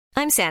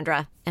I'm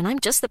Sandra, and I'm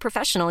just the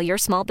professional your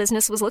small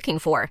business was looking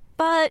for.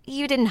 But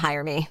you didn't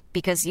hire me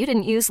because you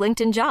didn't use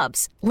LinkedIn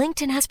Jobs.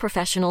 LinkedIn has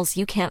professionals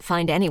you can't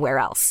find anywhere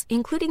else,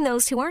 including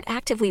those who aren't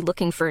actively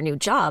looking for a new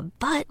job,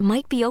 but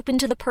might be open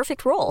to the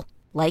perfect role,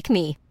 like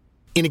me.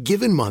 In a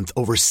given month,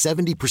 over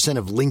 70%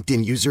 of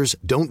LinkedIn users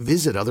don't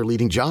visit other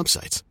leading job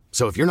sites.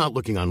 So if you're not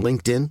looking on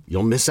LinkedIn,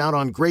 you'll miss out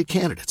on great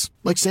candidates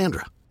like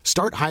Sandra.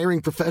 Start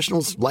hiring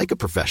professionals like a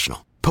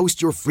professional.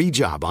 Post your free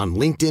job on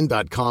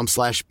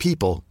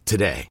linkedin.com/people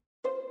today.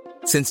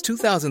 Since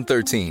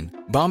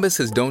 2013, Bombas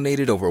has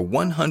donated over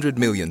 100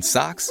 million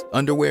socks,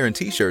 underwear, and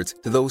T-shirts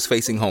to those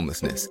facing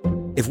homelessness.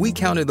 If we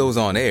counted those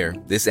on air,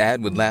 this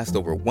ad would last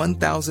over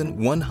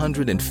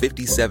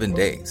 1,157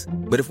 days.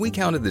 But if we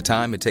counted the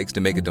time it takes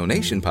to make a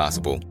donation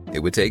possible, it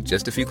would take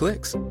just a few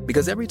clicks.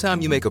 Because every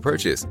time you make a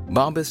purchase,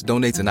 Bombas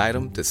donates an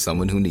item to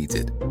someone who needs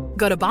it.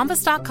 Go to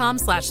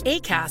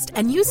bombas.com/ACAST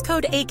and use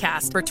code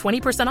ACAST for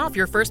 20% off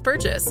your first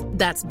purchase.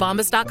 That's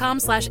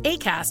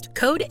bombas.com/ACAST,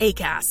 code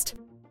ACAST.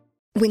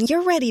 When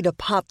you're ready to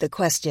pop the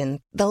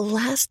question, the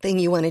last thing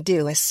you want to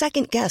do is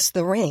second-guess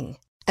the ring.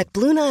 At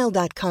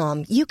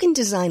BlueNile.com, you can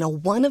design a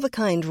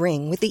one-of-a-kind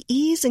ring with the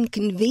ease and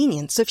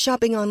convenience of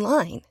shopping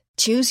online.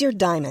 Choose your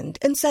diamond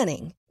and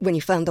setting. When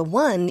you find the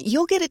one,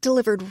 you'll get it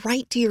delivered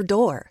right to your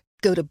door.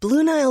 Go to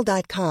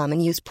BlueNile.com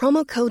and use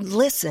promo code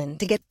LISTEN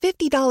to get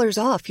 $50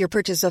 off your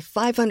purchase of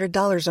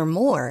 $500 or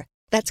more.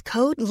 That's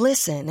code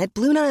LISTEN at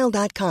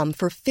BlueNile.com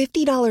for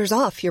 $50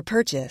 off your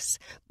purchase.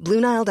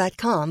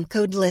 BlueNile.com,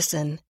 code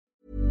LISTEN.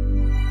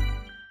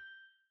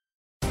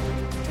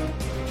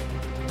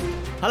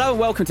 Hello and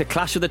welcome to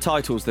Clash of the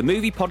Titles, the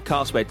movie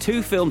podcast where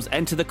two films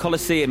enter the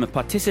Colosseum and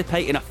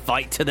participate in a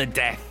fight to the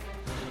death.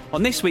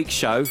 On this week's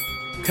show,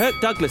 Kirk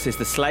Douglas is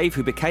the slave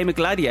who became a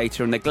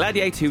gladiator and the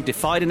gladiator who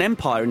defied an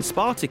empire in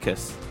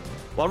Spartacus.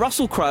 While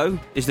Russell Crowe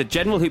is the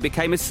general who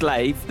became a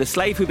slave, the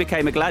slave who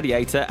became a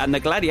gladiator, and the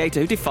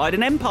gladiator who defied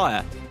an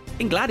empire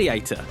in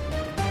Gladiator.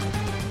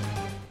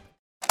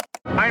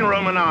 9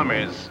 Roman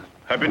armies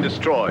have been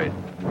destroyed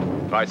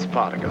by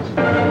Spartacus.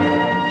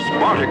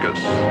 Spartacus,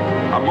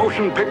 a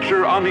motion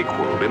picture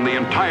unequaled in the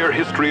entire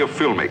history of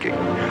filmmaking,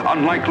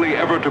 unlikely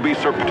ever to be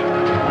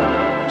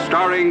surpassed.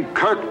 Starring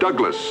Kirk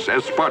Douglas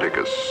as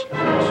Spartacus,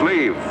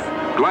 slave,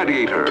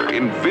 gladiator,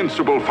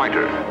 invincible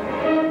fighter.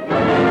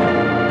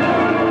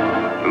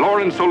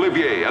 Laurence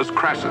Olivier as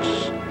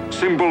Crassus,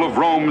 symbol of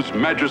Rome's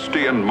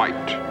majesty and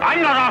might.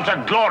 I'm not after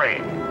glory.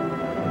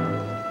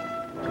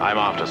 I'm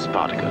after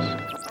Spartacus.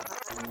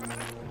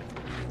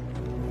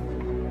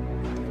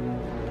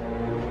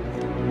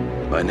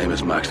 My name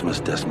is Maximus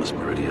Decimus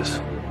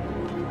Meridius,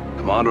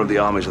 commander of the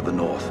armies of the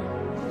North,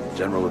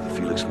 general of the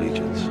Felix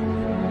Legions,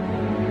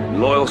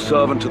 loyal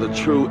servant to the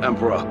true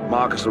emperor,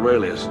 Marcus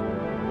Aurelius,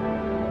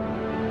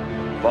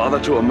 father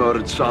to a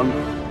murdered son,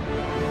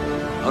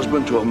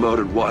 husband to a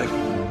murdered wife,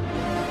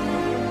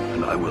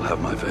 and I will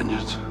have my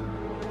vengeance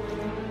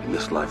in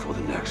this life or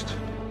the next.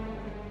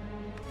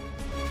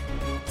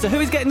 So who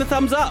is getting the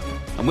thumbs up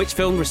and which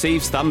film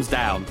receives thumbs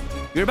down?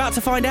 You're about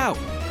to find out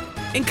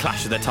in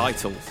Clash of the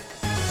Titles.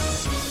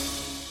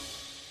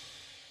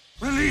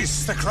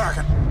 Release the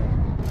Kraken!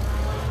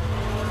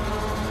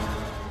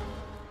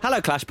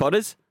 Hello, Clash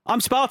Podders.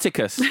 I'm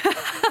Spartacus.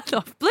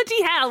 Oh,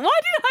 bloody hell, why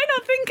did I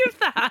not think of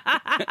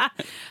that?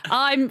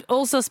 I'm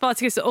also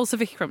Spartacus, also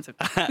Vicky Crumpton.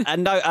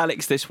 And no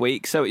Alex this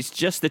week, so it's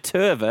just the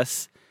two of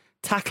us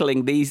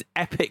tackling these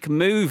epic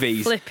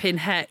movies. Flipping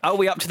heck. Are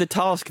we up to the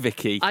task,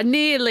 Vicky? I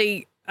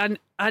nearly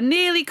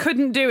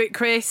couldn't do it,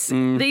 Chris.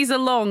 These are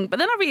long. But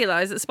then I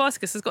realised that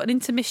Spartacus has got an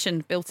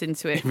intermission built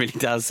into it. It really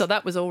does. So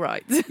that was all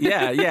right.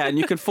 Yeah, and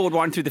you can forward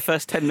wine through the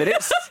first 10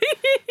 minutes.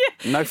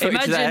 No footage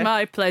Imagine there.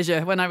 my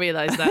pleasure when I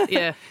realised that,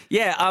 yeah.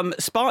 Yeah,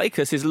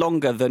 Spartacus is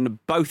longer than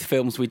both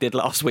films we did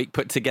last week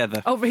put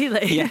together. Oh,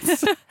 really?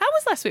 Yes. How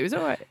was last week? Was it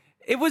all right?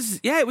 It was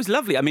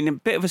lovely. I mean, a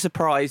bit of a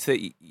surprise that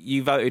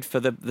you voted for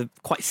the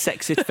quite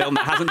sexist film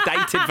that hasn't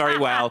dated very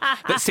well,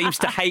 that seems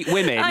to hate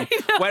women.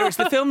 Whereas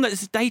the film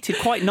that's dated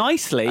quite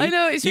nicely, I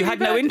know, it's you really had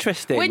bad. no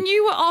interest in. When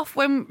you were off,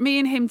 when me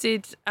and him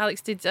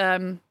Alex did,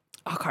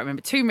 I can't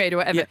remember, Tomb Raider or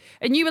whatever, Yeah.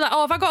 and you were like,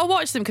 oh, have I got to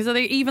watch them because are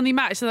they evenly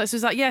matched? So I was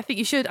like, yeah, I think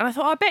you should. And I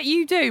thought, I bet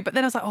you do. But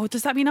then I was like, oh,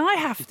 does that mean I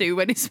have to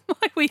when it's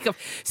my week off?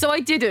 So I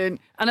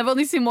didn't, and I've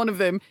only seen one of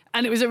them,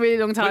 and it was a really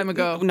long time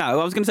ago. No,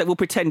 I was going to say, we'll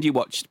pretend you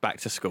watched Back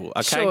to School,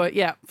 okay? Sure,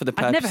 yeah. For the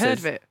purposes. I've never heard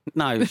of it.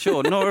 No,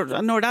 sure, nor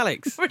had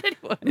Alex. Or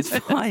anyone. It's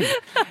fine.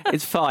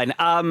 It's fine.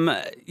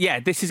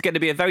 Yeah, this is going to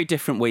be a very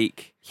different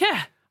week.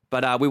 Yeah.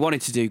 But we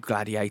wanted to do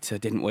Gladiator,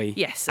 didn't we?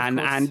 Yes, of and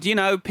course. And, you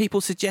know,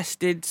 people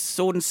suggested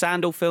sword and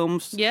sandal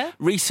films. Yeah.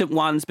 Recent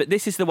ones, but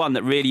this is the one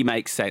that really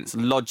makes sense.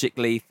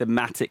 Logically,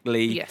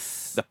 thematically.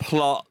 Yes. The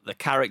plot, the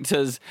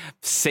characters,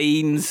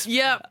 scenes.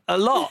 Yeah. A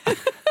lot.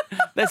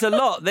 There's a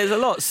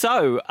lot.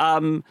 So,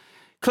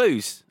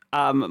 clues.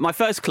 My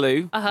first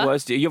clue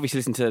was, you obviously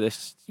listened to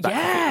this.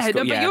 Yeah,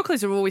 but your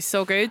clues are always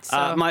so good. So.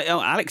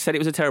 Alex said it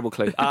was a terrible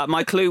clue.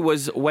 My clue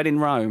was when in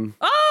Rome.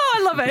 Oh,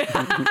 I love it.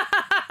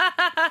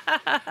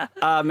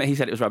 He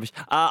said it was rubbish.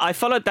 I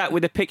followed that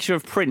with a picture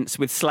of Prince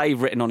with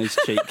slave written on his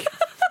cheek.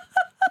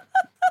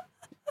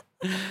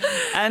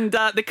 And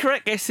the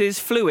correct guess is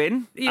flew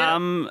in. Yeah.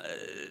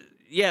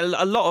 Yeah,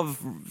 a lot of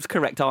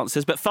correct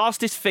answers, but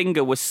fastest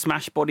finger was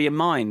Smash Body and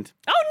Mind.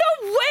 Oh,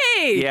 no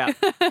way! Yeah.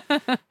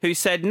 Who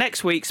said,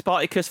 next week,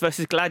 Spartacus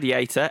versus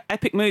Gladiator,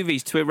 epic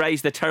movies to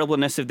erase the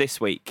terribleness of this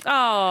week.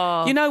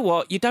 Oh. You know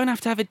what? You don't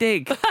have to have a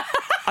dig.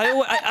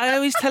 I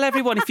always tell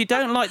everyone, if you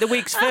don't like the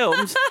week's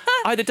films,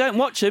 either don't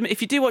watch them.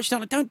 If you do watch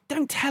them,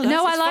 don't tell us.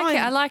 No, I it's like fine. it.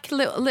 I like a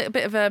little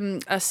bit of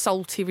a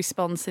salty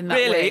response in that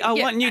Really? way. Oh,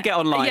 why don't you get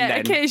online yeah,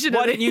 then? Occasionally.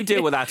 Why don't you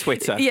deal with our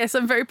Twitter? Yes,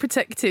 I'm very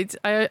protected.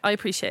 I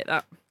appreciate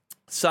that.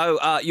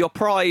 So your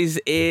prize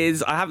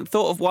is, I haven't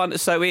thought of one,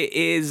 so it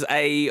is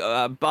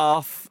a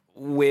bath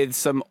with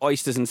some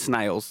oysters and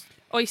snails.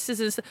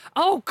 Oysters and...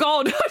 Oh,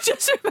 God, I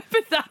just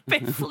remembered that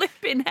bit.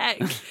 Flipping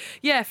heck.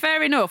 Yeah,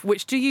 fair enough.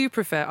 Which do you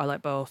prefer? I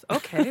like both.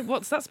 Okay,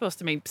 what's that supposed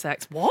to mean?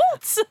 Sex?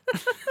 What?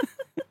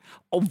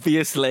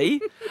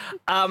 Obviously.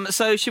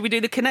 So should we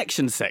do the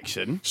connections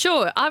section?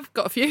 Sure, I've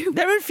got a few.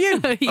 There are a few.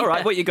 Yeah. All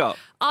right, what you got?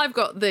 I've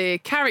got the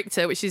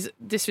character, which is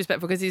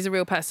disrespectful because he's a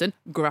real person,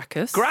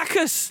 Gracchus.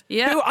 Gracchus?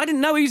 Yeah. Who, I didn't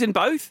know he was in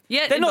both.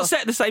 Yeah, They're in not both.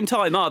 set at the same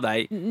time, are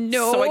they?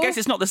 No. So I guess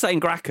it's not the same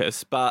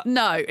Gracchus, but...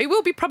 No, it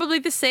will be probably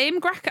the same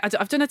Gracchus.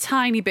 I've done a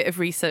tiny bit of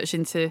research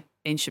into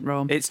ancient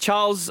Rome. It's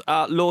Charles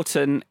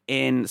Lawton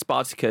in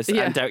Spartacus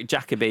and Derek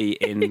Jacobi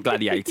in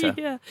Gladiator.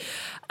 Yeah.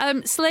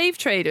 Slave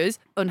traders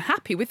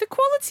unhappy with the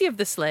quality of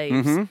the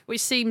slaves,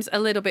 which seems a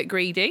little bit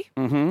greedy.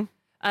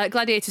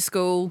 Gladiator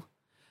school,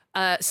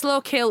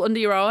 slow kill under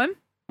your arm,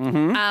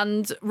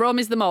 and Rome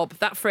is the mob.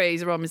 That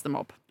phrase, Rome is the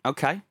mob.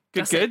 Okay,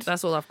 good, That's good. it.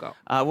 That's all I've got.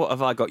 What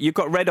have I got? You've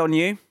got red on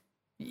you.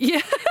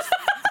 Yeah.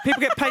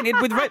 People get painted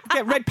with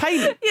red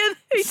paint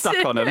they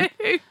stuck on them.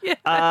 do.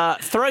 Yeah.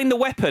 Throwing the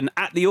weapon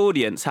at the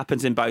audience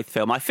happens in both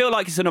films. I feel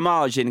like it's an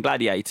homage in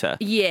Gladiator.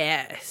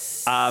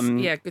 Yes.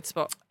 Yeah, good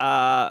spot.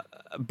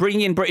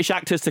 Bringing in British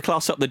actors to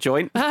class up the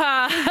joint.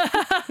 The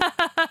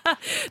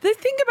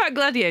thing about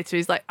Gladiator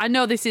is, like, I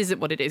know this isn't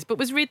what it is, but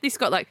was Ridley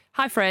Scott like,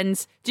 hi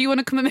friends, do you want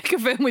to come and make a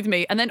film with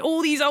me? And then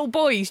all these old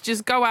boys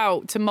just go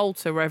out to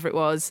Malta, wherever it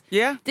was.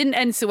 Yeah. Didn't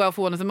end so well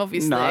for one of them,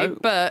 obviously. No.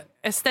 But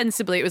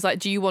ostensibly it was like,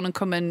 do you want to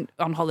come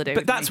on holiday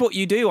with But that's me? what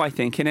you do, I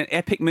think. In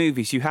epic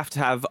movies, you have to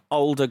have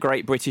older,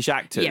 great British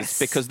actors Yes.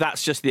 because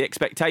that's just the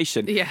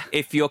expectation. Yeah.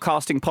 If you're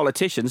casting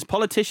politicians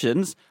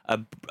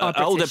are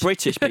older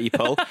British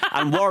people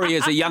and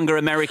warriors are younger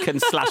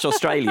Americans /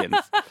 Australians.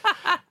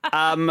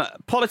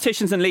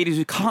 Politicians and leaders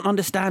who can't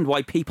understand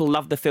why people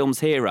love the film's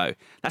hero.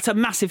 That's a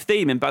massive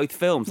theme in both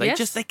films.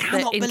 They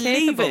cannot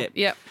believe it.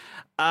 Yep.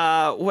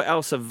 What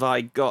else have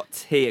I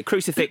got here?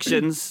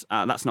 Crucifixions.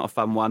 That's not a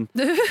fun one.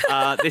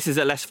 This is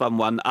a less fun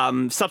one.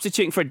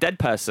 Substituting for a dead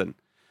person.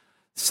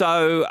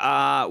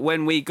 So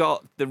when we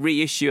got the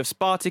reissue of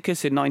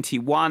Spartacus in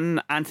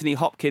 91, Anthony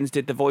Hopkins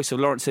did the voice of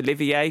Laurence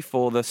Olivier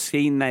for the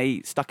scene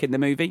they stuck in the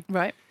movie.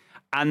 Right.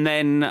 And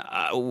then,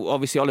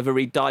 obviously, Oliver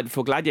Reed died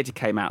before Gladiator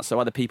came out, so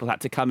other people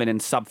had to come in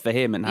and sub for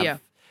him and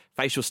have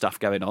facial stuff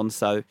going on.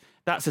 So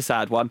that's a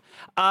sad one.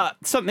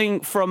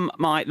 Something from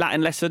my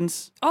Latin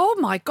lessons. Oh,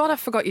 my God, I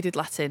forgot you did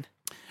Latin.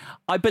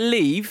 I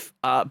believe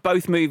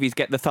both movies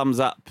get the thumbs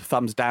up,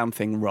 thumbs down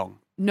thing wrong.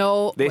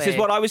 No This way. is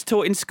what I was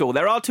taught in school.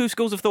 There are two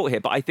schools of thought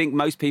here, but I think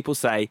most people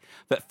say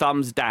that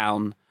thumbs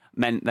down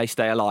meant they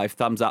stay alive.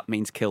 Thumbs up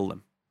means kill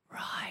them.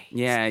 Right.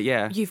 Yeah,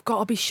 yeah. You've got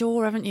to be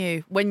sure, haven't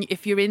you?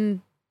 If you're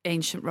in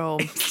ancient Rome,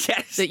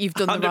 Yes, that you've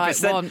done the right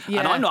 100%. one. Yeah.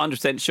 And I'm not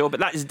 100% sure, but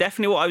that is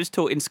definitely what I was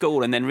taught in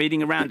school. And then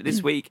reading around it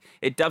this week,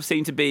 it does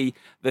seem to be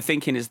the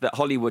thinking is that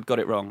Hollywood got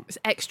it wrong. It's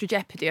extra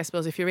jeopardy, I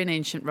suppose, if you're in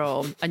ancient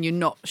Rome and you're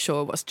not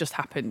sure what's just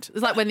happened.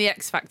 It's like when the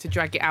X Factor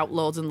drag it out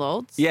loads and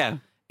loads. Yeah.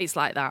 It's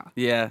like that.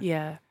 Yeah.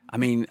 Yeah. I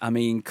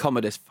mean,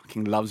 Commodus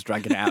fucking loves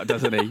dragging it out,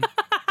 doesn't he?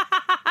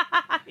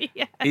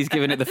 Yeah. He's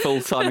giving it the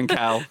full Simon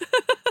Cowell.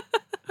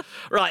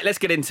 Right, let's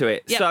get into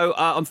it. Yep. So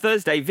on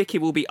Thursday, Vicky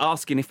will be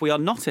asking if we are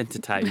not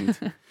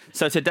entertained.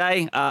 So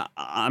today,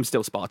 I'm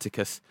still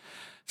Spartacus.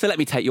 So let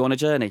me take you on a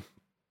journey.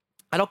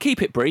 And I'll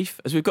keep it brief,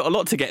 as we've got a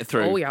lot to get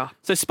through. Oh, yeah.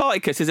 So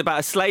Spartacus is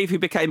about a slave who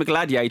became a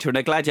gladiator and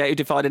a gladiator who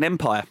defied an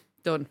empire.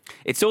 Done.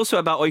 It's also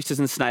about oysters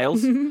and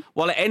snails,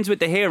 while it ends with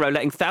the hero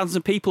letting thousands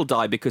of people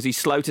die because he's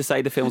slow to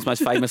say the film's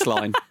most famous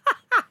line.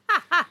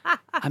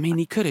 I mean,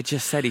 he could have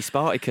just said he's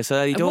Spartacus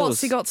early doors.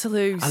 What's he got to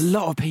lose? A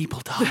lot of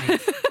people died.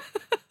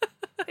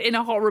 In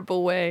a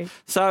horrible way.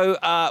 So,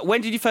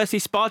 when did you first see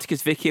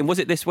Spartacus, Vicky, and was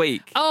it this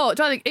week? Oh,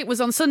 darling, it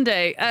was on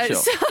Sunday. Sure.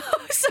 So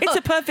It's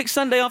a perfect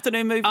Sunday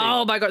afternoon movie.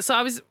 Oh my God.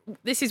 So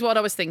this is what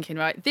I was thinking,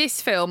 right?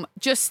 This film,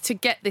 just to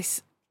get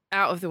this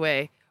out of the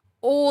way,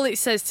 all it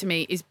says to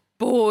me is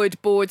bored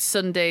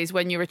Sundays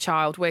when you're a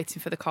child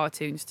waiting for the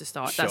cartoons to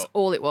start. Sure. That's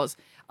all it was.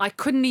 I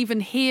couldn't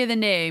even hear the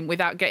name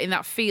without getting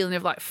that feeling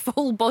of like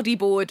full body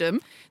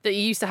boredom that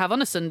you used to have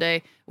on a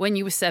Sunday when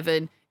you were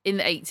 7 in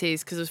the 80s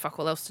because there was fuck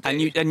all else to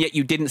do. And yet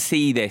you didn't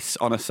see this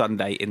on a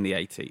Sunday in the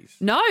 80s.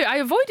 No, I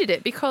avoided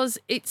it because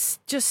it's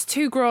just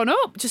too grown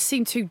up, just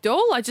seemed too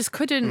dull. I just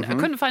couldn't I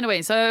couldn't find a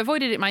way. So I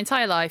avoided it my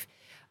entire life.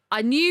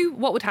 I knew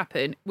what would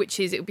happen, which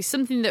is it would be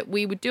something that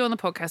we would do on the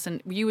podcast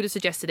and you would have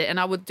suggested it, and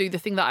I would do the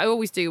thing that I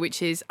always do,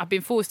 which is I've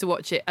been forced to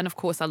watch it, and of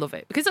course I love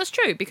it. Because that's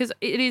true, because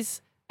it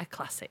is a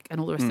classic and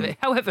all the rest of it.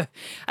 However,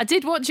 I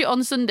did watch it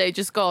on Sunday,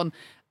 just gone,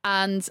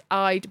 and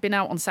I'd been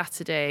out on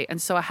Saturday,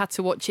 and so I had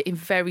to watch it in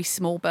very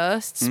small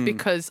bursts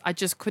because I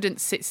just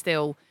couldn't sit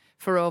still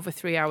for over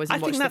 3 hours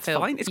and watch the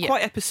film. I think that's fine. It's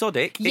quite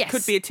episodic. Yes. It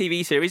could be a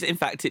TV series. In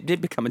fact, it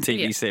did become a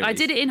TV series. I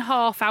did it in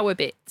half-hour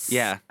bits.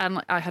 Yeah.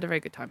 And I had a very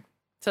good time.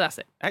 So that's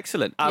it.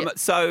 Excellent.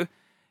 So,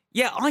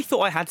 I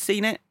thought I had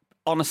seen it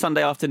on a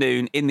Sunday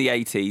afternoon in the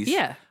 80s.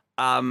 Yeah.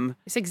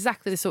 It's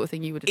exactly the sort of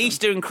thing you would have done.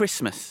 Easter and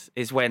Christmas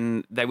is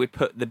when they would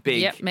put the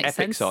big epics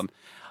sense. On.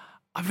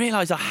 I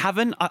realised I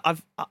haven't.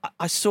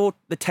 I saw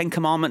the Ten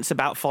Commandments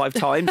about 5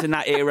 times in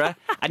that era,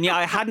 and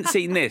I hadn't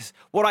seen this.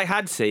 What I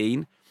had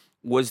seen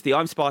was the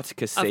I'm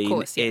Spartacus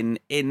scene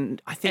in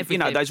I think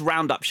everything. Those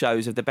roundup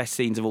shows of the best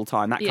scenes of all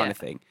time, that kind of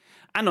thing,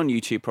 and on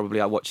YouTube probably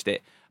I watched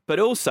it. But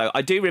also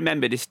I do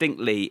remember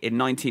distinctly in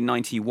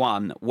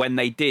 1991 when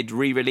they did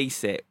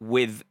re-release it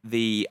with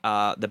the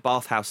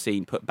bathhouse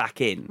scene put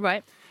back in.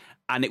 Right.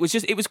 And it was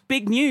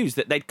big news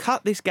that they'd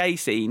cut this gay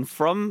scene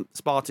from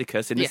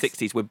Spartacus in the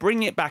 60s. We're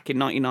bringing it back in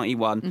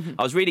 1991. Mm-hmm.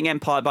 I was reading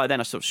Empire by then.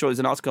 I was sure there's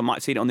an article, I might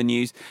have seen it on the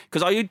news.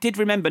 Because I did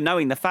remember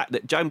knowing the fact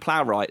that Joan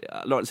Plowright,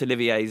 Laurence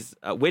Olivier's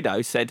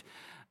widow, said,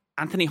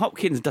 Anthony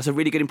Hopkins does a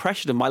really good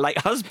impression of my late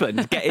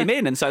husband. Get him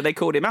in. And so they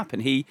called him up,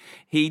 and he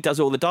does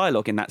all the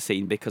dialogue in that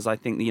scene because I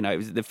think,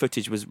 the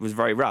footage was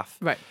very rough.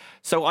 Right.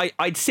 So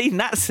I'd seen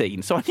that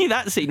scene. So I knew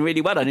that scene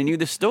really well, and I knew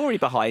the story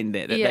behind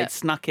it, that they'd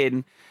snuck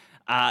in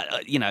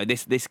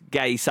this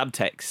gay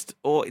subtext,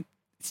 or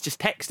it's just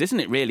text, isn't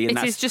it, really? And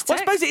it is just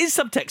text. Well, I suppose it is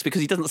subtext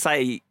because he doesn't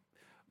say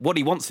what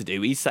he wants to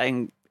do. He's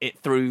saying it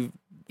through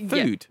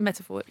food. Yeah,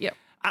 metaphor, yeah.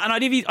 And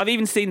I've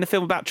even seen the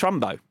film about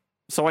Trumbo.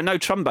 So I know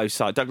Trumbo's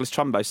side, Douglas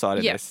Trumbo's side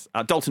of this.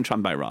 Dalton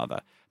Trumbo,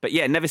 rather. But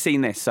never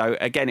seen this. So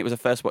again, it was a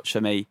first watch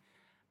for me.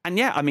 And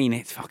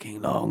it's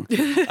fucking long.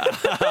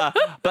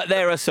 But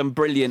there are some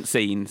brilliant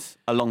scenes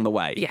along the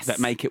way that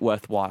make it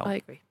worthwhile. I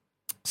agree.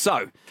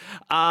 So,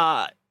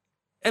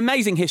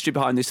 amazing history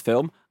behind this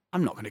film.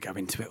 I'm not going to go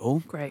into it all.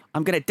 Great.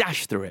 I'm going to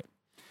dash through it.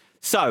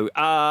 So,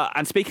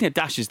 and speaking of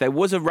dashes, there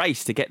was a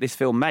race to get this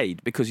film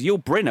made because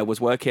Yul Brynner was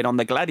working on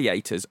The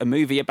Gladiators, a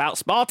movie about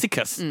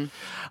Spartacus.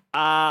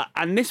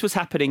 And this was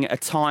happening at a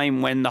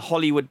time when the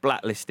Hollywood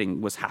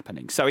blacklisting was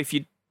happening. So if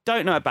you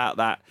don't know about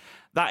that,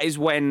 that is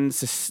when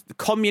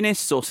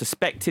communists or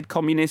suspected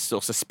communist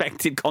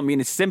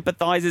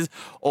sympathisers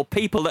or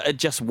people that had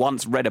just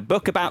once read a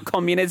book about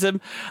communism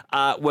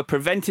were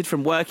prevented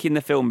from working in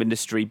the film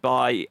industry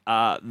by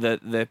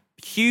the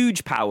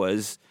huge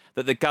powers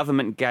that the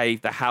government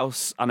gave the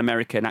House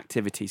Un-American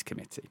Activities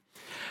Committee.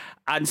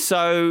 And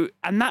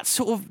that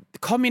sort of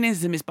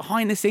communism is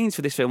behind the scenes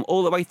for this film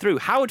all the way through.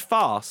 Howard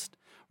Fast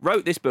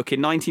wrote this book in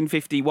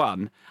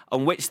 1951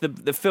 on which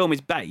the film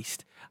is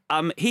based.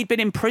 He'd been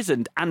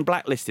imprisoned and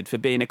blacklisted for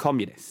being a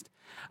communist.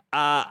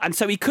 And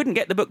so he couldn't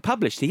get the book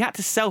published. He had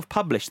to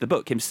self-publish the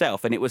book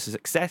himself, and it was a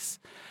success.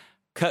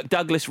 Kirk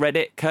Douglas read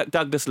it. Kirk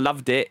Douglas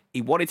loved it.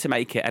 He wanted to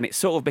make it, and it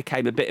sort of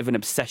became a bit of an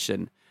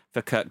obsession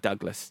for Kirk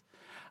Douglas.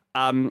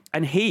 And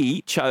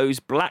he chose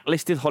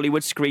blacklisted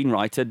Hollywood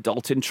screenwriter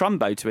Dalton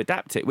Trumbo to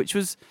adapt it, which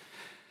was...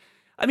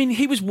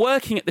 he was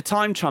working at the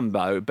time,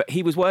 Trumbo, but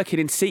he was working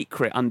in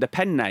secret under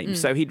pen names.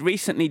 So he'd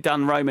recently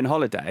done Roman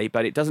Holiday,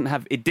 but it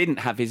didn't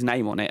have his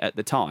name on it at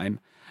the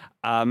time.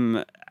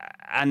 And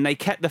they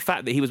kept the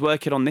fact that he was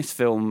working on this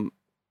film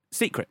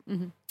secret.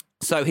 Mm-hmm.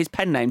 So his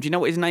pen name, do you know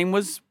what his name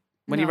was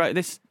when he wrote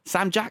this?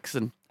 Sam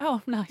Jackson.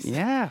 Oh, nice.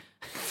 Yeah.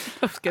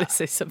 I was going to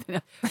say something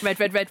else.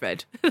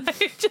 Red.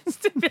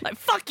 Just to be like,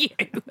 fuck you.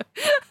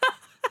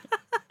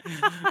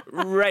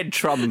 Red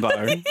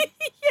Trumbo.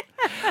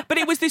 But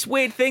it was this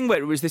weird thing where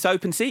it was this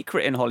open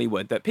secret in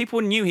Hollywood that people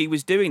knew he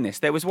was doing this.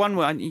 There was one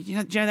where, do you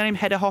know the name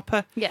Hedda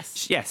Hopper?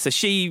 Yes. Yes. So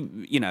she,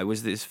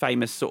 was this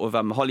famous sort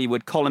of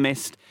Hollywood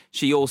columnist.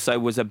 She also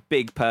was a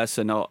big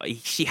person.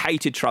 She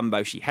hated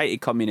Trumbo. She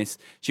hated communists.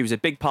 She was a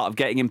big part of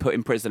getting him put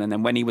in prison. And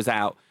then when he was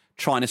out,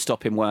 trying to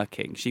stop him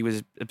working. She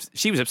was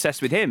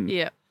obsessed with him.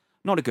 Yeah.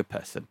 Not a good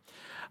person.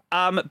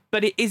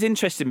 But it is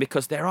interesting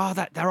because there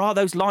are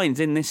those lines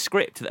in this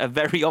script that are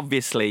very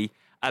obviously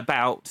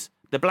about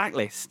the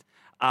blacklist.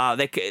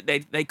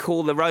 They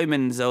call the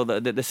Romans or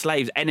the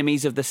slaves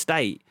enemies of the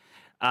state.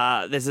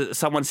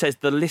 Someone says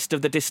the list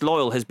of the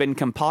disloyal has been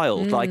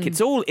compiled. Like it's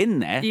all in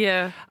there.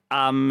 Yeah.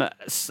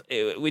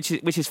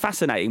 Which is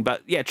fascinating.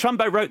 But yeah,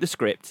 Trumbo wrote the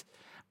script.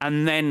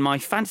 And then my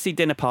fancy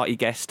dinner party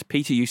guest,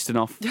 Peter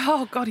Ustinov.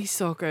 Oh, God, he's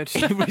so good.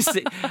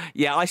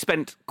 I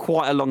spent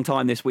quite a long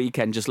time this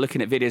weekend just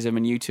looking at videos of him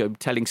on YouTube,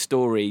 telling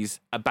stories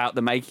about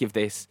the making of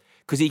this.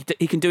 Because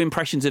he can do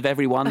impressions of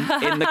everyone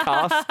in the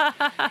cast.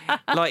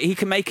 Like, he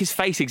can make his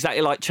face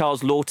exactly like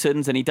Charles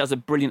Lawton's, and he does a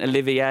brilliant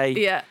Olivier.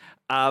 Yeah.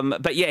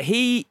 But yeah,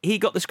 he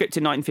got the script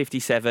in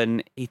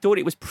 1957. He thought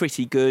it was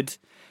pretty good.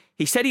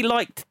 He said he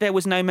liked there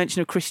was no mention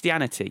of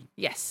Christianity.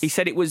 Yes. He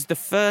said it was the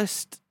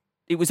first...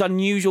 It was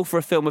unusual for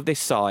a film of this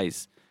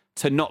size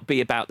to not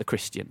be about the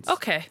Christians.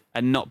 Okay.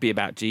 And not be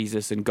about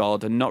Jesus and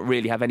God and not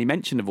really have any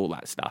mention of all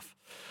that stuff.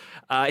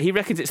 He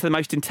reckons it's the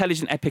most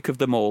intelligent epic of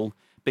them all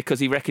because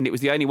he reckoned it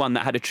was the only one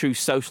that had a true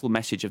social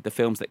message of the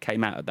films that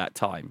came out at that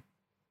time.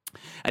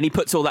 And he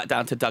puts all that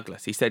down to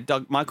Douglas. He said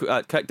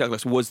Kirk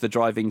Douglas was the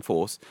driving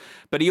force.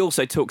 But he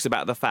also talks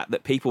about the fact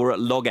that people were at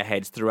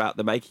loggerheads throughout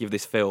the making of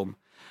this film.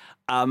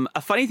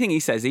 A funny thing he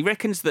says, he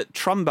reckons that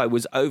Trumbo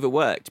was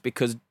overworked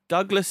because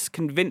Douglas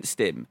convinced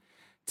him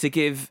to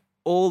give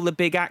all the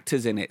big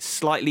actors in it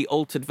slightly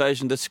altered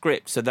version of the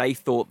script so they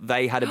thought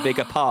they had a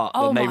bigger part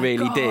than they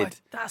really did.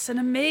 That's an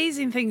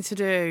amazing thing to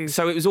do.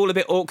 So it was all a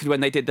bit awkward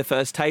when they did the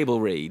first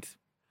table read.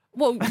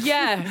 Well,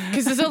 yeah,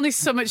 because there's only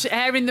so much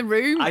air in the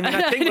room. I mean,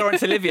 I think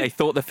Laurence Olivier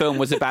thought the film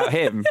was about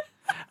him.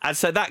 And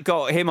so that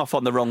got him off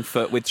on the wrong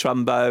foot with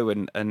Trumbo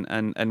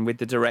and with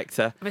the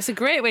director. It's a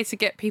great way to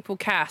get people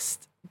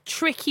cast.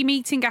 Tricky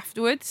meeting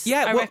afterwards,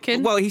 I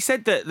reckon. Well, he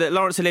said that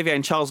Laurence Olivier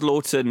and Charles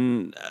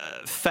Laughton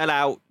fell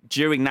out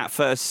during that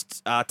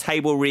first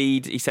table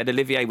read. He said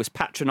Olivier was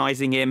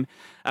patronising him.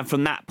 And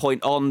from that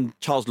point on,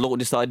 Charles Laughton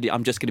decided,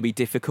 I'm just going to be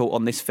difficult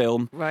on this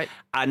film. Right.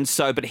 And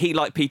so, but he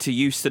liked Peter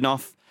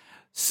Ustinov.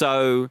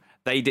 So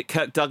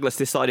Kirk Douglas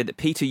decided that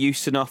Peter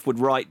Ustinov would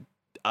write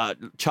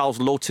Charles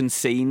Laughton's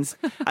scenes.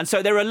 And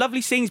so there are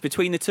lovely scenes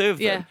between the two of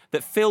them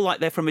that feel like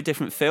they're from a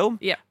different film.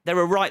 Yeah. They're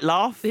a right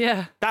laugh.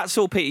 Yeah. That's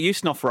all Peter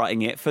Ustinov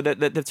writing it for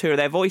the two of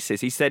their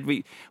voices. He said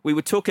we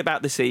would talk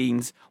about the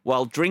scenes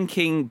while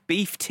drinking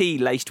beef tea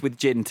laced with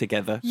gin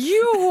together. Do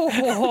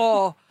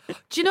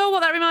you know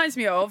what that reminds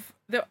me of?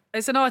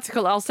 It's an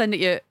article, I'll send it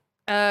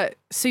you.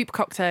 Soup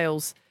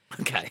cocktails.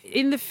 Okay.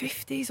 In the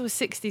 50s or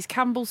 60s,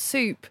 Campbell's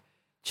soup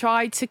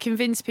tried to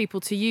convince people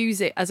to use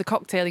it as a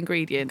cocktail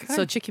ingredient. Okay.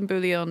 So chicken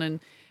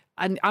bouillon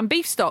and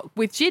beef stock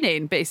with gin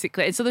in,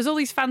 basically. And so there's all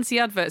these fancy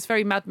adverts,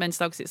 very Mad Men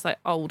style, because it's like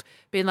old,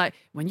 being like,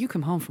 when you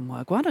come home from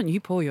work, why don't you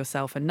pour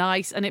yourself a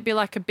nice, and it'd be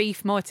like a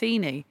beef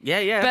martini. Yeah,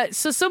 yeah. But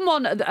so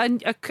someone,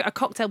 a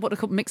cocktail, what they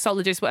call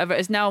mixologist, whatever,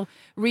 has now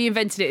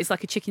reinvented it. It's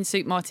like a chicken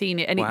soup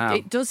martini. And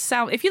it does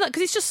sound, if you like,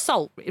 because it's just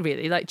salt,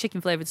 really, like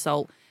chicken flavoured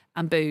salt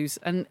and booze.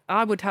 And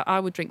I would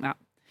drink that.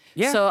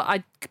 Yeah. So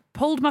I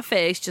pulled my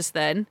face just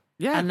then.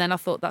 Yeah. And then I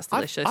thought, that's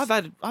delicious.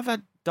 I've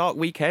had dark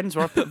weekends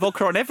where I put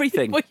vodka on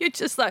everything. Well, you're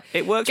just like,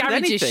 it works with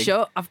garage anything. is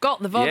shut. I've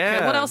got the vodka.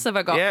 Yeah. What else have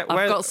I got? Yeah,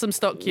 I've got some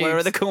stock cubes. Where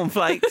are the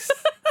cornflakes?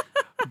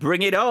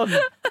 Bring it on.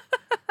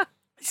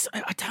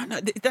 I don't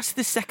know. That's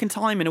the second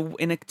time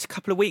in a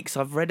couple of weeks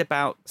I've read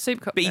about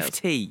soup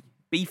cocktails.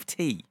 Beef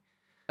tea.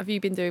 Have you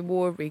been doing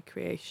war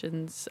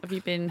recreations? Have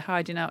you been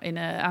hiding out in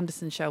an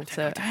Anderson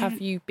shelter?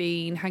 Have you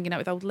been hanging out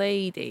with old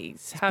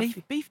ladies?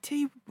 Beef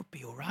tea would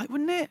be all right,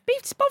 wouldn't it?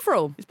 It's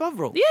Bovril. It's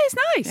Bovril. Yeah, it's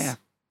nice. Yeah.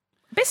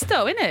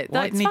 Bisto, isn't it?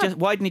 Why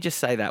didn't he just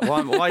say that?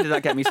 Why did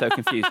that get me so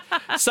confused?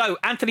 So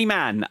Anthony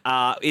Mann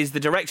is the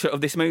director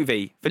of this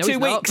movie for 2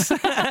 weeks. He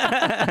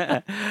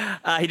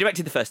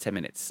directed the first 10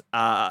 minutes.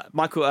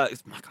 Michael,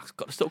 I've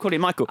got to stop calling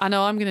him Michael. I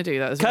know, I'm going to do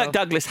that as well. Kirk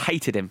Douglas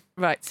hated him.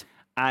 Right.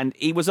 And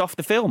he was off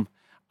the film.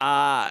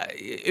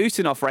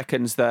 Ustinov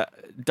reckons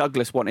that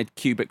Douglas wanted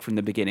Kubrick from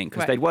the beginning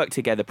because they'd worked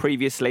together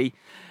previously.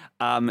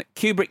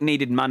 Kubrick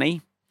needed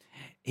money.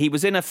 He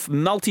was in a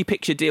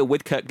multi-picture deal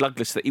with Kirk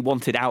Douglas that he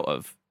wanted out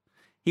of.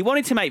 He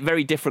wanted to make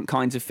very different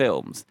kinds of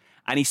films,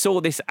 and he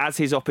saw this as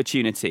his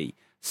opportunity.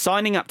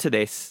 Signing up to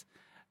this,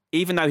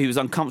 even though he was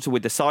uncomfortable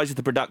with the size of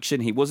the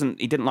production, he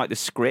didn't like the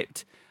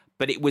script,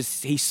 but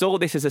he saw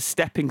this as a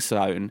stepping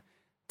stone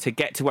to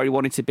get to where he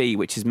wanted to be,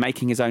 which is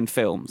making his own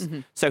films.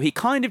 Mm-hmm. So he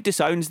kind of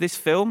disowns this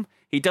film.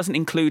 He doesn't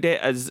include it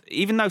as,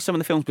 even though some of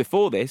the films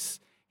before this,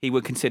 he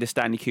would consider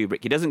Stanley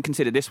Kubrick. He doesn't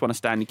consider this one a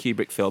Stanley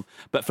Kubrick film.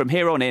 But from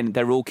here on in,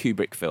 they're all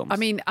Kubrick films. I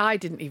mean, I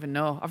didn't even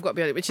know. I've got to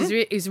be honest, which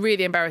is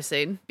really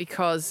embarrassing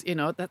because,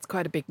 that's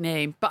quite a big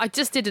name. But I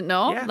just didn't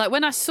know. Yeah. Like,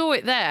 when I saw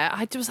it there,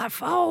 I was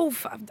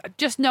like,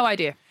 just no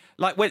idea.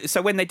 Like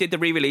when they did the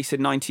re-release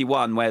in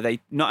 '91, where they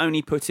not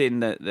only put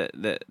in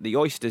the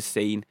oysters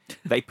scene,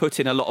 they put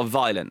in a lot of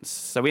violence.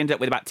 So we ended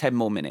up with about 10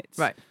 more minutes.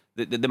 Right.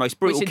 The most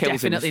brutal Which it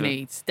kills definitely in this film.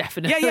 needs,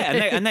 definitely. Yeah,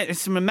 and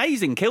there's some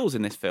amazing kills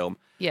in this film.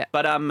 Yeah.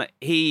 But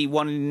he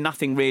wanted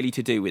nothing really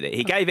to do with it.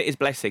 He gave it his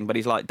blessing, but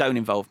he's like, don't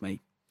involve me.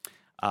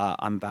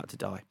 I'm about to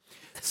die.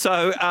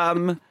 So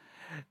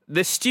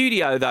the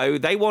studio, though,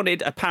 they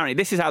wanted, apparently,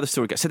 this is how the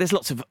story goes. So there's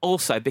lots of,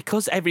 also,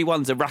 because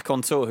everyone's a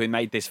raconteur who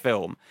made this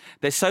film,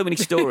 there's so many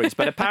stories,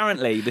 but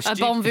apparently the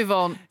studio... A bon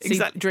vivant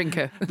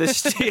drinker. The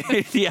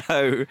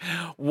studio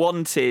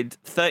wanted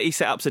 30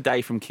 setups a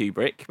day from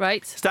Kubrick.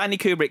 Right. Stanley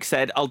Kubrick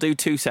said, I'll do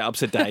 2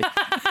 setups a day.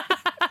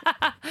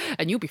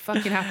 And you'll be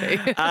fucking happy.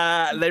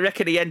 They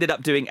reckon he ended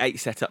up doing 8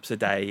 setups a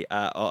day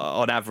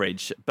on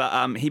average.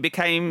 But he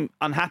became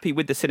unhappy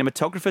with the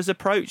cinematographer's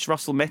approach,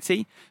 Russell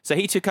Metty. So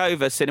he took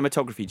over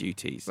cinematography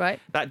duties. Right.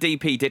 That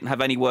DP didn't have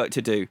any work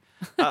to do.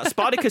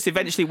 Spartacus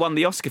eventually won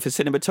the Oscar for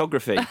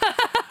cinematography.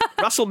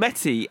 Russell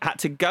Metty had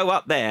to go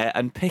up there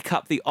and pick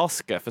up the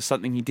Oscar for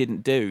something he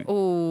didn't do.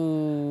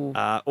 Ooh.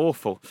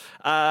 Awful.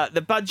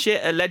 The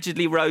budget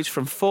allegedly rose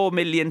from $4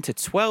 million to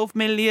 $12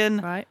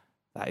 million. Right.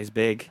 That is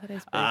big. That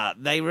is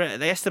big.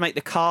 They estimate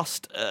the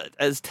cast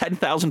as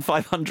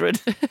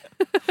 10,500.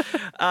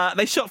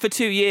 They shot for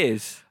 2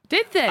 years.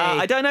 Did they?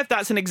 I don't know if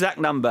that's an exact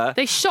number.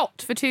 They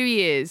shot for 2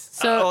 years.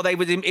 So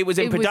it was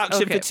in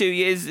production for 2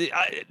 years.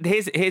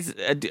 Here's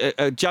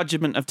a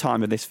judgment of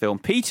time of this film.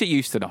 Peter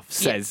Ustinov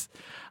says,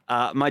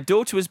 my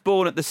daughter was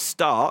born at the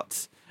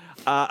start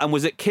and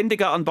was at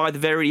kindergarten by the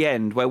very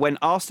end, where when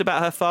asked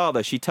about her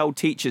father, she told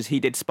teachers he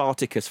did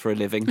Spartacus for a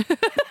living.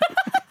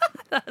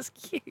 That's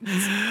cute.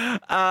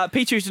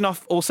 Peter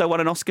Ustinov also won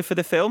an Oscar for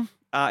the film.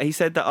 He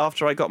said that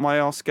after I got my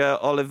Oscar,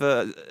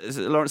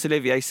 Laurence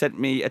Olivier sent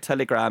me a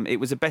telegram. It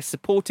was a Best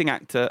Supporting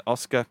Actor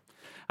Oscar.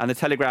 And the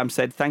telegram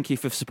said, thank you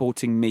for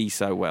supporting me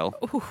so well.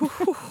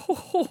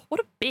 What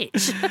a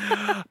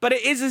bitch. But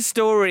it is a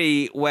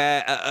story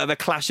of a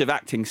clash of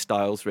acting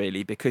styles,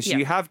 really, because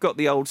you have got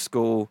the old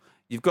school,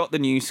 you've got the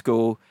new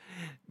school.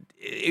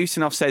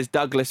 Ustinov says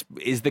Douglas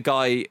is the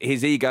guy,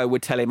 his ego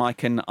would tell him I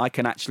can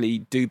actually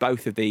do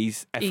both of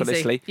these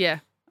effortlessly. Easy. Yeah.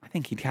 I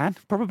think he can,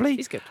 probably.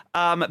 He's good.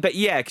 But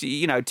yeah,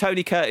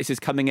 Tony Curtis is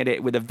coming at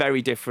it with a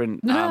very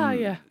different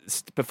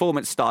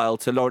performance style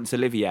to Laurence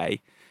Olivier.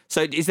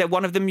 So is there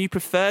one of them you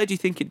prefer? Do you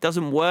think it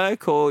doesn't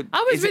work? Or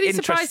I was really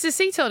surprised to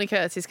see Tony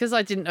Curtis because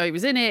I didn't know he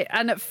was in it.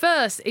 And at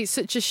first, it's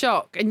such a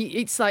shock. And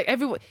it's like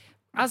everyone...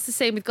 As the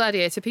same with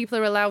Gladiator, people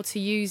are allowed to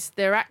use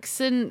their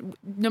accent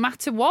no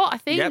matter what, I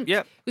think.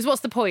 Yep. Because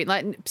what's the point?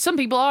 Like, some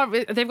people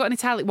they've got an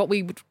Italian, what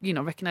we would,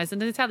 recognise as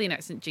an Italian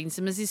accent. Gene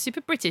Simmons is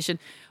super British and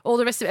all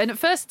the rest of it. And at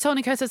first,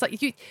 Tony Curtis was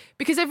like,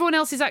 because everyone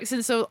else's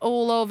accents are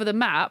all over the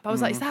map, I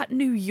was like, is that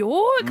New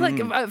York? Like,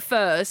 at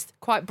first,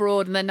 quite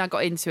broad, and then I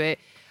got into it.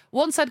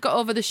 Once I'd got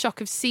over the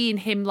shock of seeing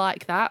him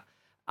like that,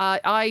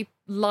 I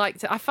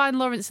liked it. I find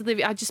Laurence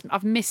Olivier,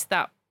 I've missed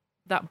that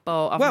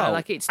boat.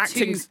 It's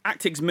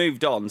acting's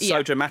moved on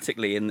so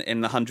dramatically in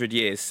the 100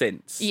 years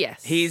since.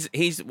 Yes, he's.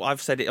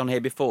 I've said it on here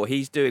before.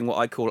 He's doing what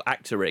I call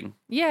actoring.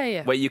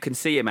 Yeah. Where you can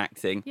see him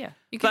acting. Yeah,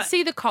 you can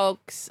see the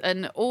cogs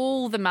and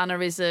all the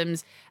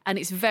mannerisms, and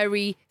it's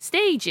very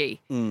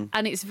stagey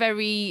and it's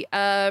very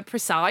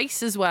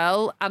precise as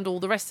well, and all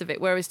the rest of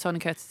it. Whereas Tony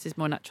Curtis is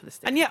more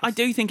naturalistic. And I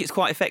do think it's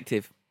quite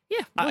effective.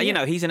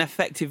 Yeah, he's an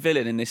effective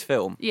villain in this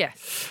film.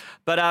 Yes,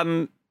 but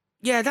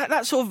yeah,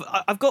 that sort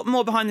of... I've got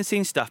more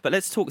behind-the-scenes stuff, but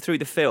let's talk through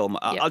the film.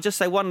 I'll just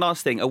say one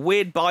last thing. A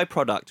weird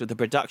byproduct of the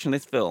production of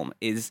this film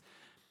is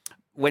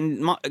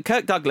when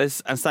Kirk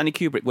Douglas and Stanley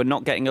Kubrick were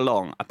not getting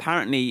along,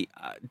 apparently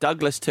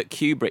Douglas took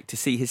Kubrick to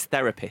see his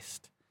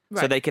therapist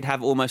so they could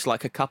have almost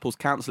like a couples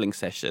counselling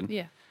session.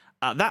 Yeah.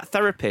 That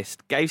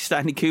therapist gave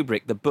Stanley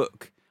Kubrick the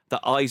book that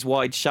Eyes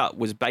Wide Shut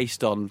was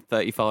based on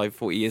 35,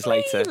 40 years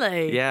later.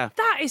 Really? Yeah.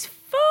 That is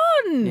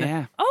fun.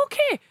 Yeah.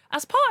 Okay.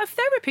 As part of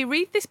therapy,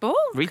 read this book.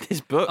 Read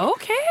this book.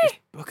 Okay. This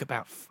book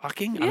about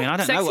fucking? Yeah. I mean, I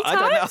don't Sexy know.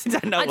 times?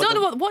 I don't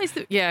know. What is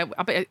the... Yeah,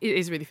 I bet it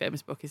is a really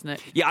famous book, isn't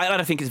it? Yeah, I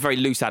don't think it's a very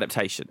loose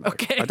adaptation.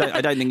 Okay. I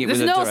don't think it was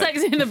There's a no direct...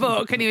 sex in the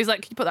book. And he was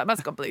like, can you put that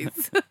mask on,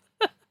 please?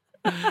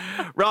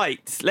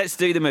 Right, let's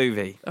do the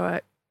movie. All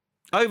right.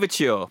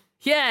 Overture.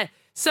 Yeah.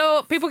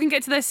 So people can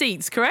get to their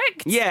seats,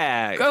 correct?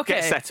 Yeah, okay.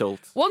 Get settled.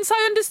 Once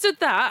I understood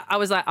that, I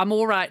was like, I'm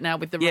all right now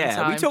with the runtime.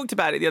 Yeah, we talked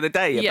about it the other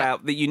day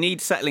about that you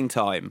need settling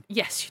time.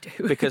 Yes, you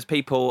do. Because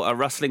people are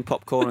rustling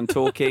popcorn and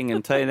talking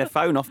and turning their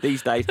phone off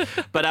these days,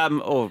 but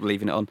or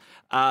leaving it on.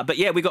 But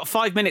yeah, we got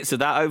 5 minutes of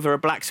that over a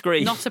black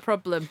screen. Not a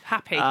problem.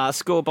 Happy.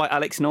 Scored by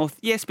Alex North.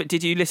 Yes, but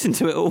did you listen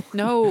to it all?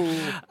 No.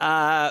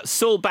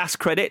 Saul Bass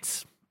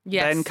credits.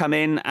 Yes. Then come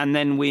in, and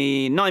then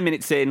 9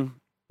 minutes in,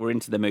 we're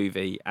into the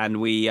movie,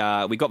 and we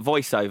got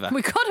voiceover.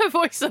 We got a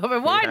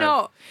voiceover. Why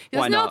not?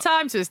 There's no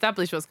time to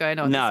establish what's going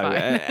on. No,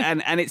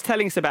 and it's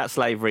telling us about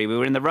slavery. We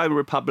were in the Roman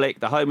Republic,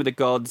 the home of the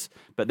gods,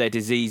 but their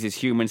disease is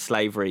human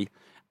slavery.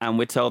 And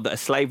we're told that a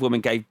slave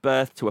woman gave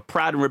birth to a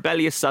proud and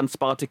rebellious son,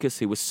 Spartacus,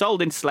 who was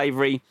sold into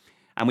slavery.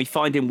 And we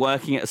find him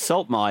working at a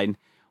salt mine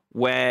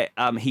where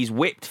he's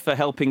whipped for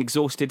helping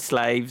exhausted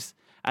slaves,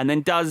 and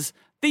then does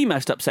the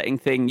most upsetting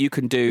thing you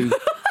can do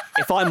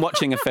if I'm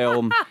watching a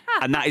film,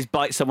 and that is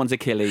bite someone's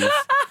Achilles.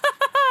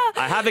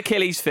 I have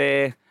Achilles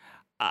fear,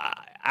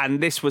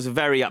 and this was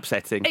very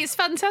upsetting. It's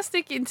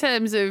fantastic in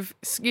terms of,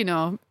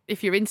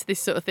 if you're into this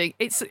sort of thing.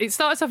 It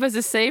starts off as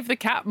a save the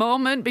cat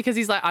moment because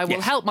he's like, I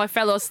will help my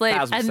fellow slave.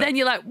 1,000%. And then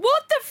you're like,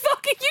 what the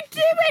fuck are you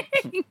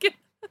doing?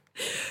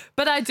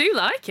 But I do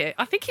like it.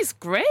 I think it's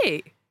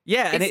great.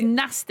 Yeah, it's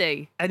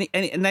nasty. And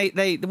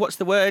they what's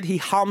the word? He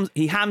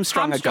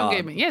hamstrung a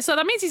guy. Yeah, so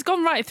that means he's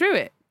gone right through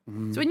it.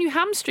 So when you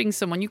hamstring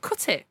someone, you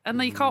cut it and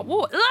then you can't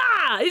walk.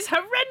 It's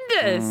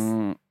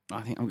horrendous.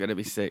 I think I'm going to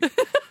be sick.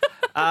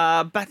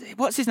 But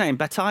what's his name?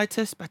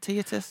 Batiatus,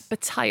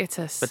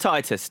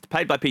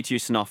 played by Peter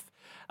Ustinov,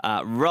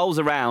 rolls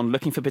around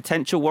looking for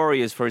potential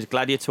warriors for his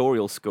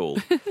gladiatorial school.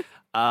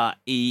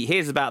 He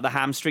hears about the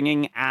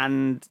hamstringing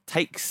and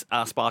takes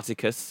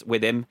Spartacus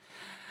with him.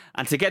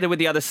 And together with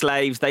the other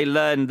slaves, they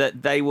learn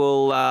that they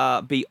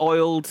will be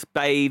oiled,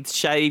 bathed,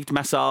 shaved,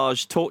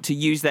 massaged, taught to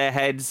use their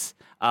heads,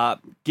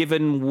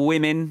 given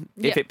women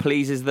if it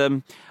pleases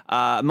them,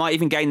 might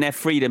even gain their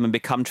freedom and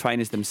become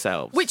trainers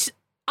themselves. Which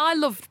I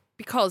loved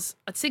because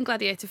I'd seen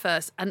Gladiator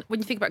first, and when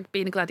you think about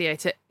being a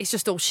gladiator, it's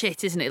just all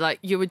shit, isn't it? Like,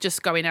 you were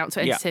just going out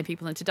to entertain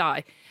people and to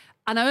die.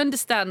 And I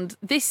understand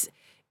this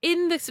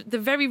in the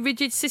very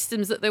rigid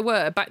systems that there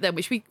were back then,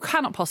 which we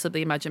cannot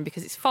possibly imagine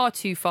because it's far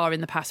too far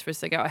in the past for us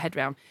to get our head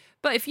around.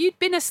 But if you'd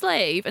been a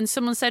slave and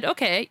someone said,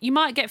 okay, you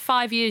might get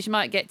 5 years, you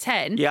might get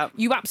 10,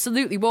 you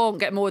absolutely won't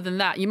get more than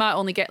that. You might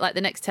only get like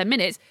the next 10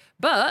 minutes,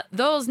 but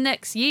those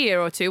next year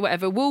or two,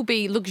 whatever, will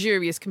be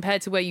luxurious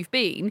compared to where you've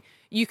been.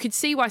 You could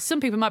see why some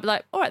people might be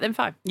like, all right, then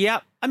fine.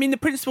 Yeah. I mean, the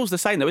principle's the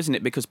same, though, isn't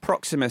it? Because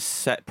Proximo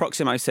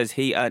says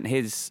he earned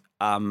his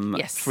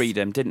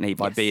freedom, didn't he,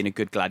 by being a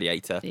good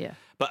gladiator? Yeah.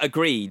 But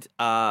agreed,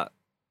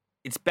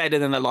 it's better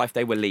than the life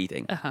they were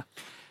leading.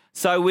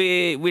 So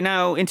we're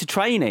now into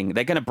training.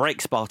 They're going to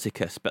break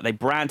Spartacus, but they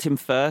brand him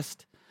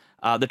first.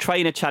 The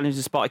trainer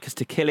challenges Spartacus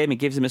to kill him. He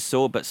gives him a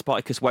sword, but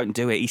Spartacus won't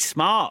do it. He's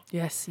smart.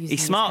 Yes,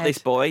 he's smart, this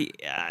boy,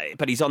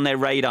 but he's on their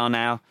radar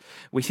now.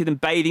 We see them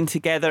bathing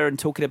together and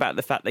talking about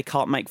the fact they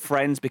can't make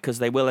friends because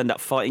they will end up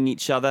fighting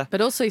each other.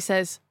 But also he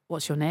says,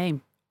 what's your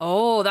name?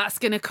 Oh, that's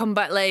going to come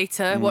back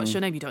later. What's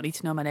your name? You don't need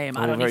to know my name.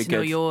 I don't need to know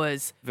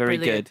yours. Very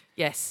Brilliant. good.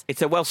 Yes.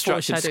 It's a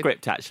well-structured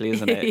script, actually,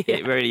 isn't it?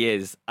 It really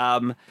is.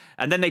 And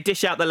then they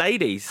dish out the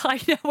ladies.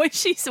 I know. When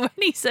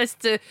he says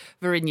to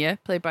Varinia,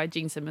 played by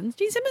Gene Simmons.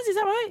 Gene Simmons, is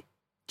that right?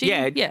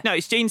 Yeah. No,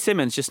 it's Gene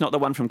Simmons, just not the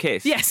one from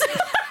Kiss. Yes.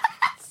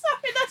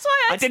 Sorry, that's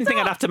why I didn't think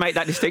I'd have to make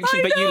that distinction,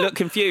 but you look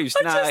confused.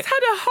 I just had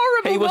a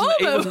horrible moment.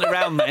 He wasn't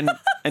around then,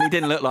 and he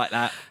didn't look like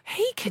that.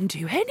 He can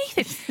do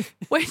anything.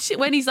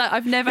 When he's like,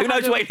 I've never Who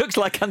knows what he looks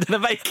like under the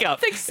makeup?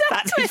 Exactly.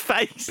 That's his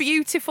face.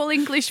 Beautiful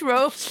English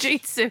rose,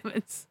 Gene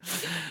Simmons.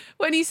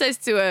 When he says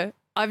to her,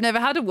 I've never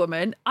had a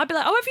woman, I'd be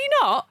like, oh, have you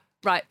not?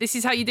 Right, this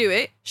is how you do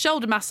it.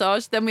 Shoulder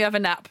massage, then we have a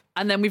nap,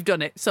 and then we've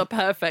done it. So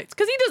perfect.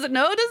 Because he doesn't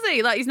know, does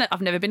he? Like,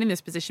 I've never been in this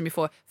position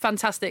before.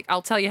 Fantastic.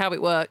 I'll tell you how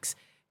it works.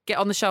 Get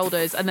on the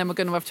shoulders, and then we're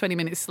going to have 20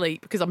 minutes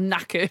sleep because I'm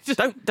knackered.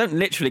 Don't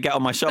literally get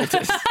on my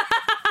shoulders.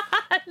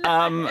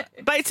 But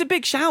it's a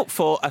big shout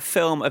for a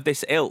film of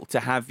this ilk to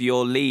have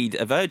your lead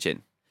a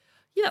virgin.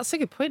 Yeah, that's a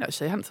good point,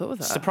 actually. I hadn't thought of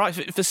that. Surprise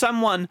for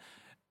someone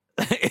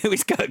who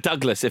is Kirk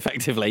Douglas,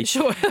 effectively.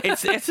 Sure.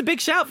 It's a big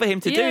shout for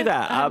him to do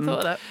that. I hadn't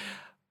thought of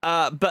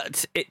that.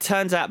 But it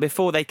turns out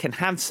before they can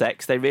have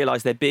sex, they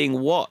realise they're being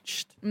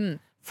watched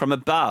from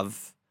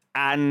above.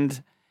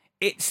 And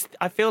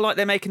I feel like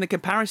they're making the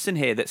comparison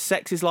here that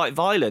sex is like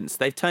violence.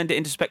 They've turned it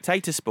into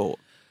spectator sport.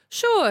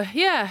 Sure,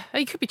 yeah.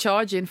 He could be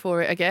charging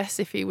for it, I guess,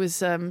 if he was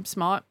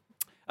smart.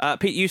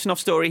 Pete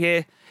Usanov's story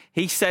here.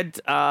 He said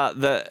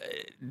that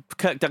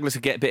Kirk Douglas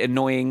would get a bit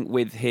annoying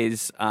with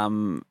his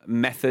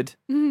method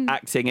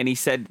acting, and he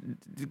said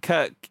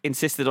Kirk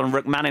insisted on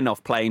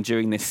Rachmaninoff playing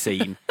during this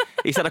scene.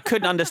 He said, I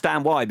couldn't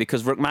understand why,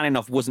 because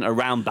Rachmaninoff wasn't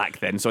around back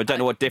then, so I don't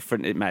know what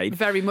difference it made.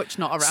 Very much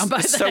not around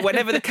back then. So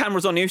whenever the camera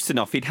was on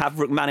Ustinov, he'd have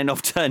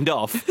Rachmaninoff turned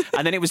off,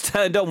 and then it was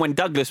turned on when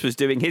Douglas was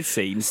doing his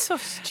scenes. So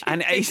stupid.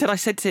 And he said, I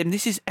said to him,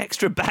 this is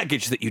extra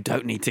baggage that you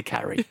don't need to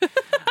carry.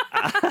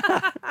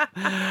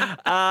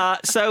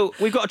 So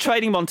we've got a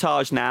training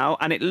montage now,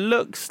 and it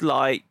looks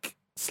like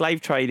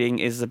slave trading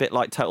is a bit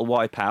like Total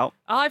Wipeout.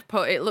 I've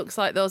put it looks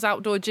like those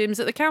outdoor gyms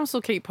that the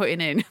council keep putting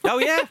in. Oh,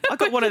 yeah? I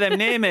got one of them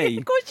near me.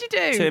 Of course you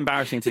do. Too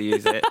embarrassing to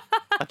use it.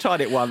 I tried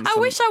it once. I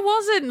wish I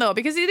wasn't, though,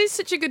 because it is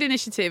such a good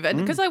initiative. And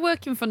because I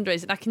work in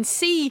fundraising, I can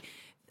see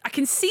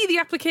the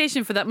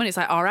application for that money. It's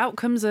like, our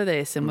outcomes are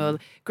this, and we'll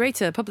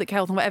greater public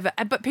health and whatever.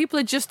 But people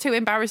are just too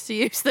embarrassed to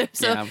use them.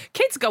 So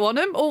kids go on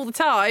them all the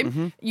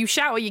time. You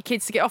shout at your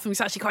kids to get off them. It's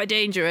actually quite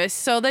dangerous.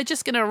 So they're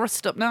just going to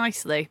rust up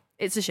nicely.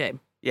 It's a shame.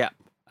 Yeah.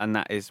 And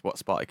that is what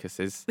Spartacus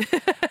is.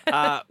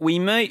 We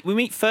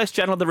meet First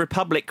General of the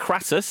Republic,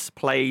 Crassus,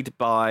 played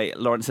by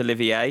Laurence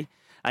Olivier.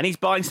 And he's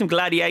buying some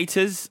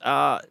gladiators.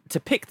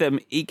 To pick them,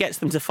 he gets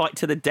them to fight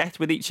to the death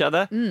with each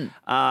other.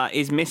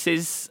 His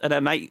missus and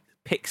her mate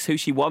picks who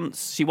she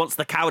wants. She wants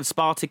the coward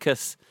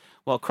Spartacus,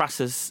 while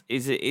Crassus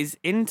is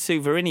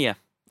into Varinia.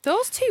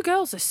 Those two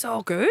girls are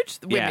so good.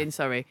 The women,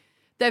 sorry.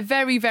 They're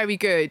very, very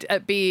good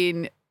at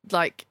being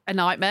like a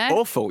nightmare.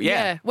 Awful,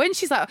 yeah. When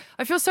she's like,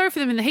 I feel sorry for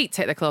them in the heat,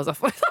 take their clothes off.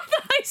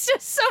 It's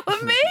just so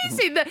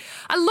amazing.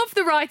 I love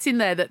the writing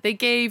there that they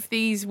gave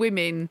these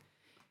women.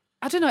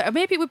 I don't know,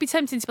 maybe it would be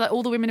tempting to be like,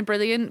 all the women are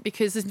brilliant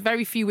because there's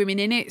very few women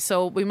in it,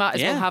 so we might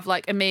as well have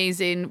like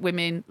amazing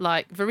women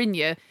like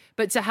Varinia,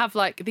 but to have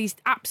like these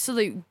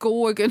absolute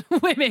gorgon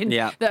women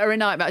that are a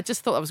nightmare, I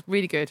just thought that was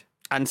really good.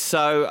 And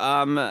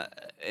so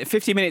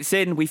 50 minutes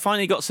in, we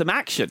finally got some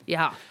action.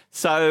 Yeah.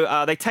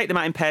 So they take them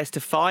out in pairs to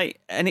fight,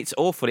 and it's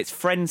awful. It's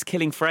friends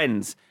killing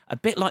friends. A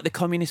bit like the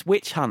communist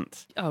witch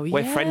hunt,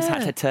 where friends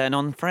had to turn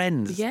on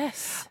friends.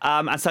 Yes.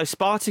 And so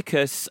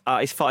Spartacus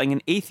is fighting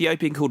an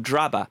Ethiopian called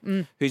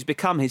Draba, who's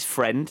become his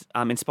friend,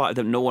 in spite of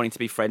them not wanting to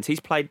be friends.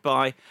 He's played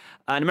by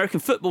an American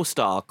football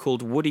star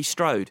called Woody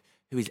Strode,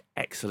 who is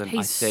excellent,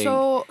 I think.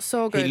 He's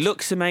so good. He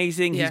looks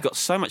amazing. Yeah. He's got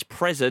so much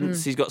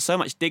presence. He's got so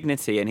much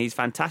dignity, and he's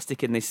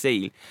fantastic in this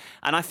scene.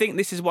 And I think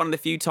this is one of the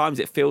few times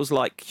it feels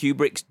like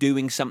Kubrick's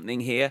doing something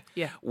here,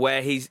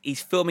 where he's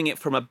filming it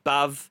from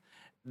above.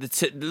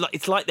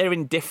 it's like they're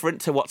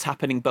indifferent to what's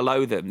happening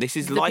below them. This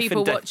is the life people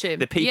and death. watching.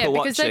 The people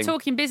because watching. they're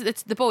talking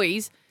business. The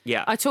boys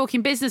are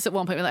talking business at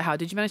one point. We're like, how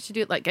did you manage to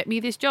do it? Like, get me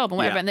this job and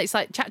whatever. And it's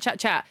like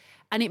chat.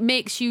 And it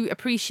makes you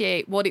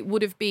appreciate what it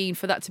would have been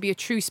for that to be a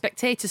true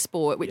spectator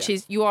sport, which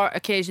is you are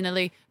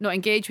occasionally not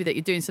engaged with it.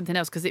 You're doing something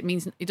else because it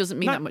doesn't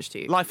mean that much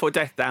to you. Life or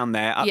death down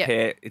there, up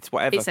here, it's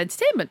whatever. It's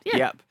entertainment,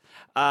 Yep.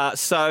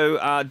 So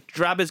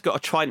Drabber's got a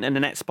trident and a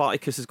net.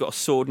 Spartacus has got a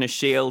sword and a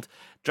shield.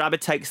 Drabber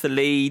takes the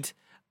lead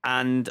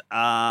and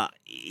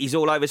he's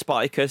all over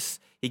Spartacus.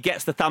 He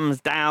gets the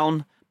thumbs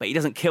down, but he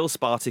doesn't kill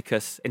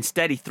Spartacus.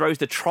 Instead, he throws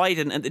the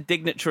trident at the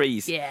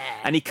dignitaries. Yeah.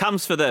 And he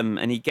comes for them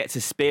and he gets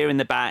a spear in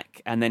the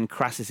back and then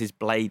crashes his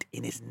blade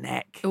in his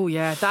neck. Oh,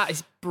 yeah, that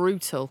is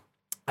brutal.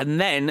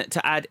 And then,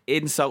 to add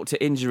insult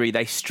to injury,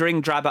 they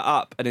string Drabber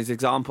up as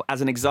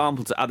an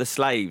example to other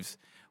slaves.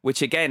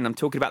 Which, again, I'm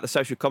talking about the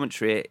social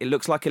commentary. It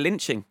looks like a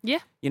lynching. Yeah.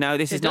 You know,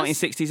 this is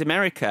 1960s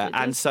America.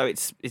 And so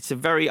it's a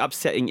very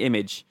upsetting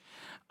image.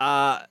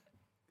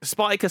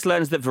 Spartacus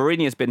learns that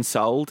Varinia's been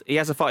sold. He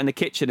has a fight in the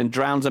kitchen and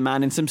drowns a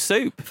man in some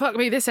soup. Fuck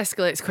me, this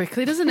escalates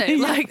quickly, doesn't it?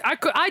 Like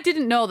I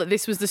didn't know that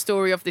this was the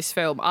story of this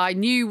film. I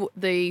knew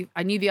the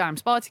I'm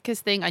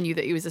Spartacus thing. I knew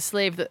that he was a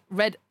slave that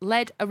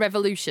led a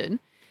revolution.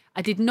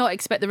 I did not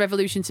expect the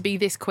revolution to be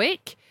this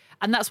quick.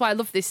 And that's why I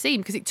love this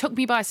scene, because it took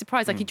me by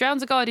surprise. Like, he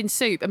drowns a guard in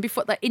soup, and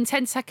before, like, in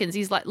 10 seconds,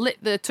 he's like lit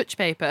the touch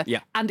paper,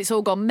 and it's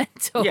all gone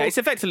mental. Yeah, it's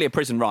effectively a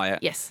prison riot.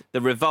 Yes.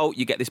 The revolt,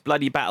 you get this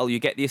bloody battle, you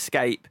get the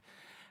escape.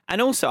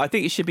 And also, I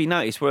think it should be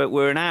noticed,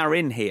 we're an hour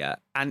in here,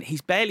 and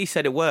he's barely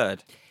said a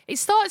word. It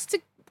starts to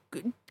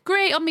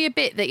grate on me a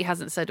bit that he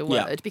hasn't said a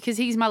word, because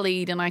he's my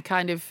lead, and I'm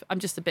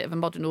just a bit of a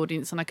modern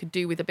audience, and I could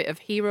do with a bit of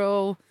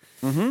hero,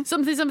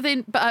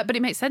 something, but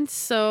it makes sense,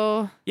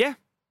 so... Yeah.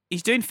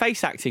 He's doing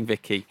face acting,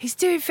 Vicky. He's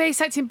doing face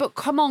acting, but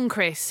come on,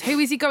 Chris. Who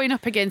is he going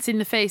up against in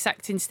the face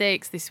acting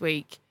stakes this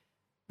week?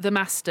 The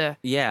master.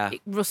 Yeah.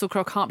 Russell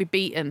Crowe can't be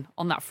beaten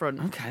on that front.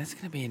 Okay, that's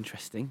going to be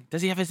interesting.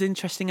 Does he have as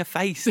interesting a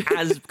face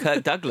as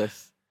Kirk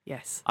Douglas?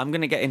 Yes. I'm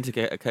going to get into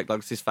Kirk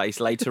Douglas's face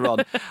later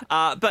on.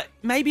 But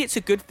maybe it's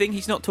a good thing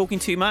he's not talking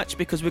too much,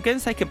 because we're going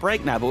to take a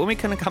break now, but when we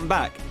kind of come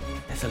back,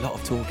 there's a lot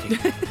of talking.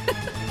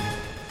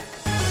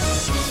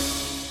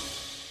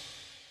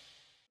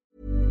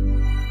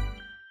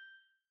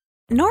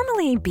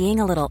 Normally, being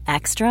a little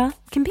extra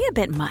can be a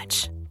bit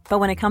much, but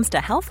when it comes to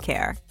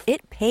healthcare,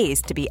 it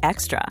pays to be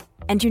extra.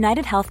 And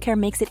United Healthcare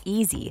makes it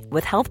easy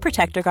with Health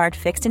Protector Guard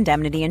fixed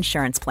indemnity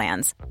insurance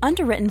plans.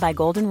 Underwritten by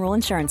Golden Rule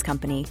Insurance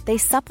Company, they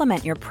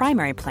supplement your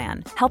primary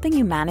plan, helping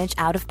you manage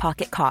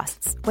out-of-pocket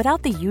costs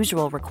without the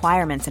usual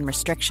requirements and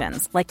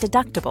restrictions like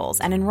deductibles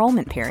and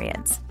enrollment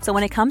periods. So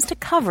when it comes to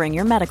covering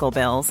your medical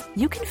bills,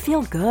 you can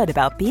feel good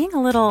about being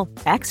a little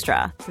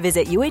extra.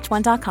 Visit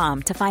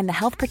UH1.com to find the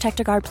Health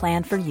Protector Guard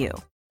plan for you.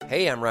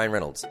 Hey, I'm Ryan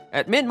Reynolds.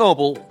 At Mint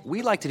Mobile,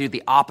 we like to do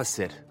the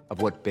opposite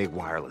of what Big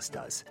Wireless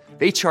does.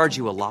 They charge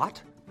you a lot,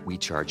 we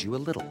charge you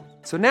a little.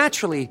 So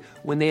naturally,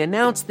 when they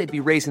announced they'd be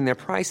raising their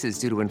prices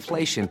due to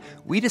inflation,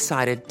 we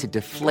decided to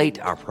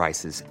deflate our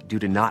prices due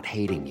to not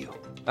hating you.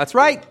 That's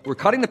right. We're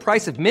cutting the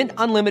price of Mint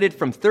Unlimited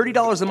from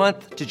 $30 a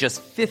month to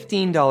just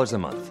 $15 a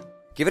month.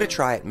 Give it a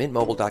try at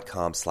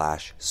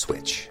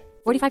mintmobile.com/switch.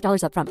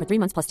 $45 up front for 3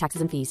 months plus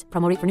taxes and fees.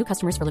 Promo rate for new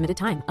customers for limited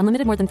time.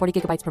 Unlimited more than 40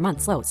 gigabytes per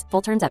month. Slows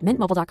full terms at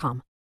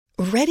mintmobile.com.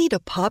 Ready to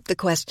pop the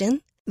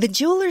question? The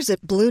jewelers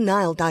at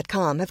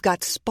BlueNile.com have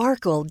got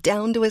sparkle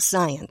down to a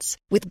science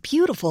with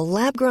beautiful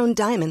lab-grown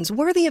diamonds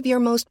worthy of your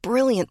most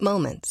brilliant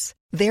moments.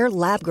 Their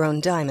lab-grown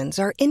diamonds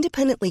are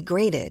independently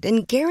graded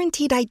and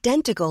guaranteed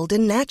identical to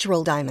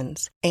natural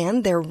diamonds,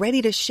 and they're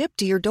ready to ship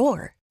to your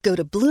door. Go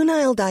to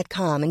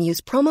BlueNile.com and use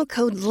promo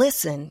code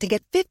LISTEN to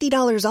get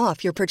 $50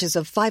 off your purchase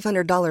of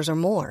 $500 or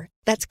more.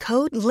 That's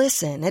code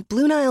LISTEN at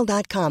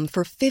BlueNile.com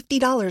for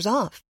 $50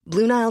 off.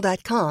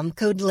 BlueNile.com,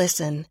 code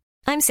LISTEN.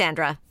 I'm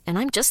Sandra, and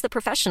I'm just the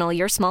professional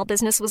your small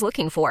business was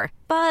looking for.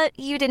 But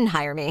you didn't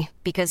hire me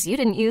because you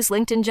didn't use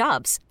LinkedIn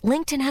Jobs.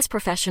 LinkedIn has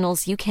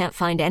professionals you can't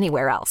find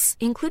anywhere else,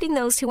 including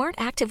those who aren't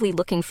actively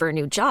looking for a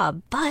new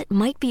job, but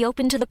might be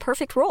open to the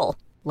perfect role,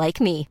 like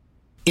me.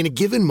 In a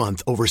given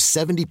month, over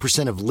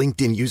 70% of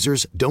LinkedIn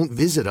users don't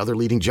visit other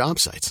leading job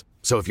sites.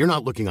 So if you're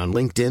not looking on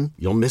LinkedIn,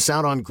 you'll miss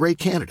out on great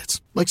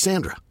candidates like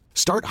Sandra.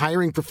 Start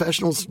hiring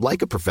professionals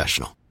like a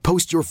professional.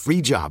 Post your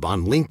free job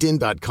on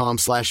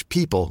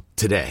linkedin.com/people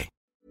today.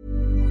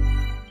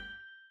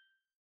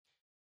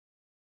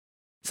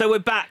 So we're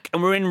back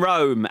and we're in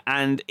Rome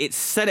and it's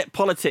Senate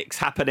politics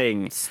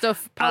happening.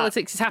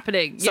 Politics is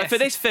happening. So yes. for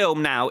this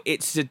film now,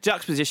 it's a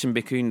juxtaposition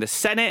between the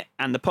Senate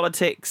and the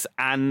politics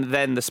and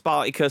then the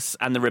Spartacus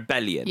and the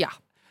rebellion. Yeah.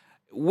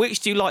 Which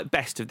do you like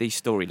best of these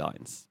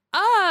storylines?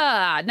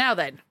 Now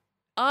then.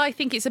 I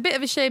think it's a bit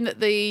of a shame that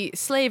the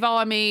slave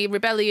army,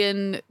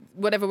 rebellion,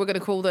 whatever we're going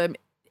to call them,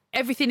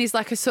 everything is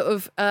like a sort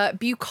of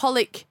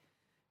bucolic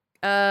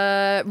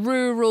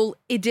rural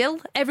idyll.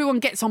 Everyone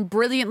gets on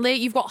brilliantly.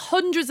 You've got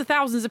hundreds of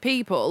thousands of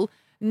people,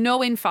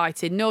 no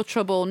infighting, no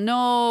trouble,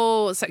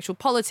 no sexual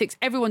politics.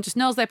 Everyone just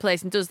knows their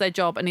place and does their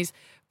job and is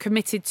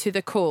committed to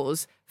the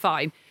cause.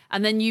 Fine.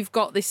 And then you've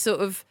got this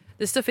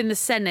the stuff in the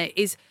Senate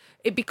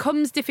it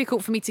becomes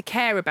difficult for me to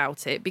care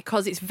about it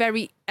because it's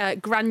very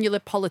granular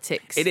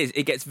politics. It is.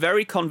 It gets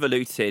very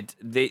convoluted.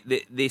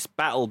 This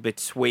battle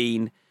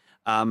between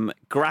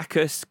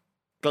Gracchus,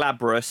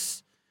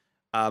 Glabrus,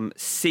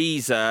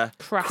 Caesar,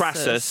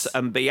 Crassus,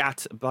 and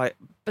Batiatus.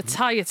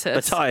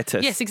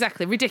 Yes,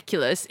 exactly.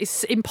 Ridiculous.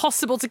 It's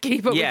impossible to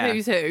keep up with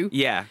who's who.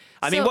 Yeah.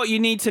 I mean, what you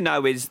need to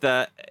know is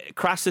that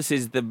Crassus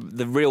is the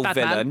real Bad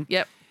villain. man.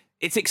 Yep.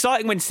 It's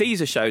exciting when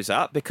Caesar shows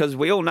up because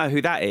we all know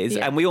who that is,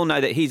 and we all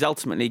know that he's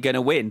ultimately going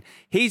to win.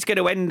 He's going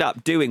to end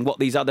up doing what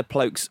these other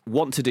blokes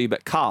want to do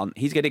but can't.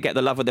 He's going to get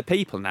the love of the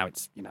people. Now,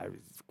 it's,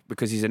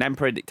 because he's an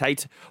emperor,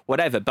 dictator,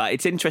 whatever, but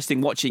it's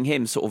interesting watching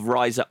him sort of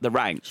rise up the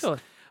ranks. Sure.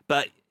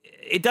 But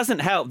it doesn't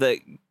help that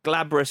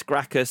Glabrus,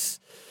 Gracchus,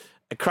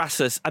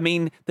 Crassus, I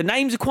mean, the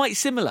names are quite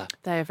similar.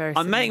 They are very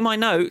similar. I'm making my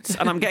notes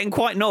and I'm getting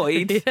quite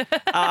annoyed. But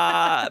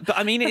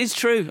I mean, it is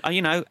true.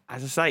 As I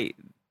say,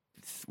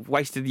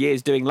 wasted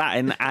years doing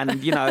Latin, and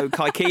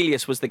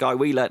Caecilius was the guy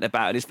we learnt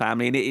about in his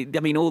family,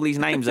 and all these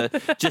names are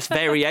just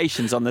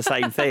variations on the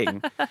same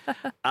thing.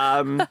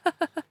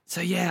 So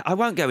yeah, I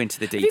won't go into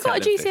the detail.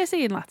 Have you got a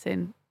GCSE in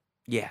Latin?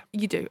 Yeah,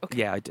 you do. Okay.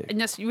 Yeah, I do, and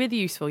that's really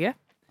useful. Yeah.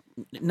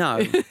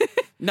 No.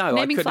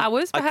 Naming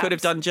flowers. Perhaps? I could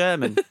have done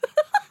German.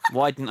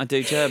 Why didn't I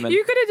do German?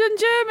 You could have done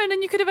German,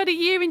 and you could have had a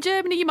year in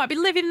Germany. You might be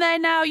living there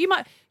now. You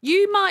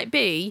might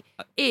be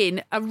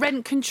in a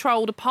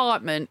rent-controlled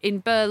apartment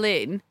in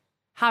Berlin,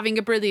 having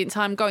a brilliant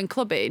time going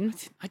clubbing.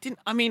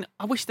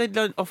 I wish they'd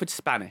offered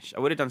Spanish. I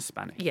would have done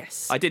Spanish.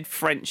 Yes. I did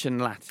French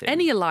and Latin.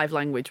 Any alive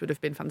language would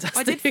have been fantastic.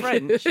 I did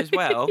French as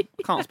well.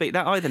 Can't speak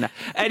that either now.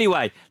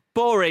 Anyway,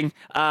 boring.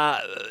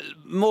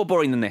 More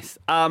boring than this.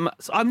 So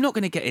I'm not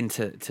going to get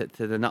into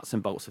the nuts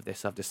and bolts of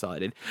this, I've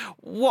decided.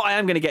 What I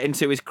am going to get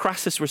into is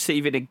Crassus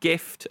receiving a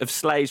gift of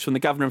slaves from the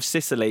governor of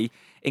Sicily,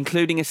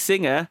 including a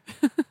singer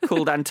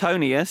called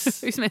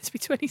Antonius. Who's meant to be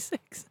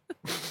 26.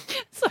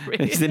 Sorry.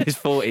 He's in his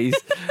 40s.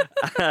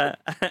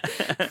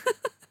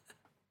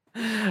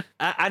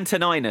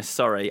 Antoninus,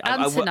 sorry.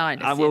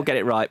 Antoninus, I will get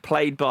it right.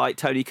 Played by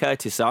Tony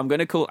Curtis. So I'm going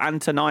to call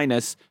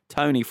Antoninus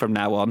Tony from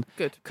now on.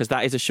 Good. Because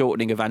that is a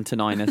shortening of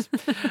Antoninus.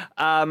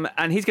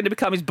 And he's going to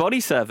become his body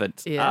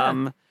servant.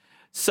 Yeah.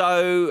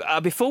 So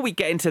before we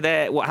get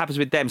into what happens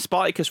with them,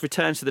 Spartacus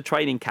returns to the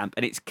training camp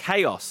and it's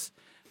chaos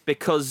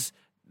because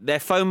their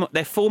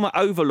former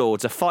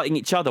overlords are fighting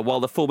each other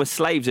while the former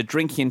slaves are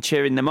drinking and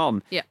cheering them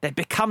on. Yeah. They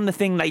become the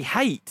thing they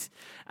hate.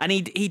 And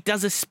he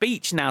does a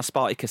speech now,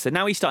 Spartacus, and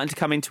now he's starting to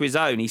come into his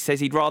own. He says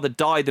he'd rather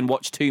die than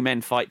watch two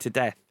men fight to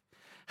death.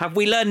 Have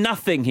we learned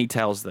nothing, he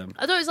tells them.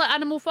 I thought it's like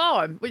Animal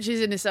Farm, which is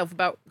in itself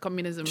about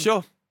communism.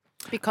 Sure.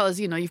 Because,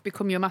 you've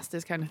become your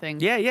masters kind of thing.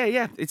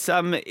 Yeah.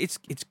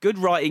 It's good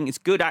writing, it's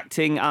good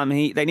acting.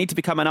 They need to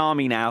become an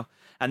army now,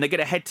 and they're going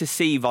to head to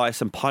sea via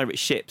some pirate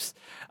ships.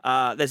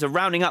 There's a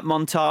rounding up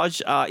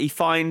montage. He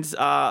finds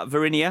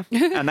Varinia,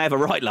 and they have a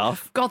right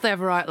laugh. God, they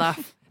have a right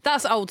laugh.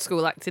 That's old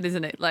school acting,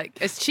 isn't it? Like,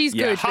 she's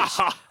good.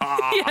 Yeah.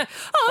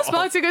 Oh,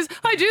 Spartacus,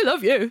 I do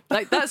love you.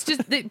 Like, that's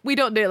just, we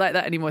don't do it like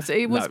that anymore. So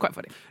it was quite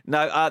funny.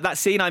 No, that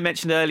scene I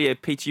mentioned earlier,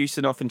 Peter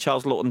Ustinov and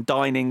Charles Lawton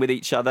dining with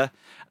each other.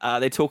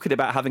 They're talking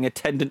about having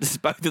attendance,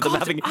 both of them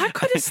having... I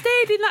could have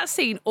stayed in that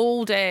scene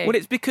all day. Well,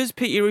 it's because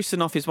Peter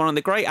Ustinov is one of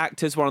the great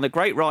actors, one of the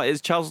great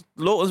writers. Charles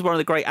Lawton's one of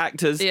the great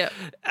actors. Yeah.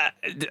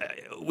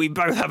 We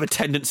both have a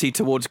tendency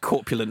towards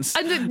corpulence.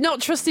 And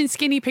not trusting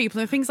skinny people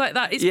and things like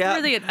that. It's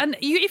brilliant. And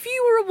if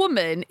you were a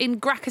woman in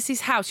Gracchus's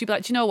house, you'd be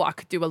like, do you know what? I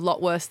could do a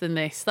lot worse than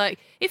this. Like,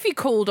 if he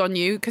called on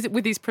you, because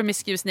with his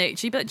promiscuous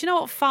nature, you'd be like, do you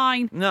know what?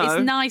 Fine. No.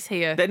 It's nice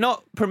here. They're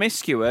not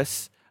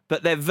promiscuous,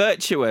 but they're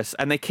virtuous,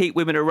 and they keep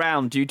women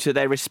around due to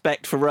their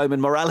respect for Roman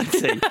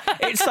morality.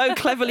 It's so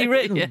cleverly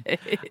written. Yeah,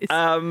 it is.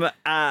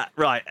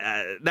 Right,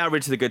 now we're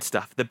into the good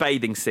stuff, the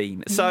bathing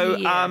scene.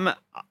 So,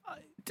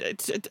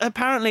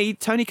 apparently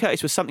Tony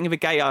Curtis was something of a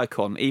gay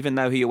icon, even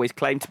though he always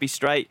claimed to be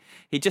straight.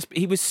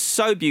 He was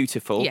so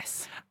beautiful.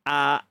 Yes.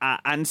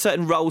 And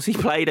certain roles he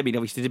played. I mean,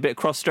 obviously did a bit of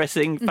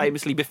cross-dressing,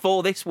 famously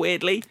before this,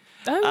 weirdly.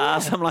 Oh, yeah.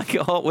 Something Like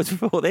It Hot was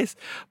before this.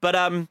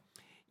 But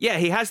yeah,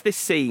 he has this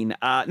scene.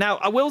 Now,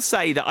 I will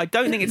say that I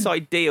don't think it's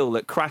ideal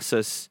that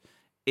Crassus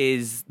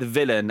is the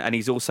villain and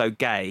he's also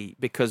gay,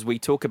 because we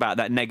talk about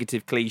that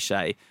negative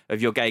cliche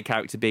of your gay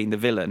character being the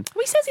villain.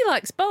 Well, he says he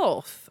likes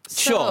both.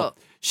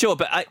 Sure,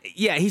 but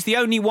he's the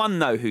only one,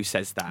 though, who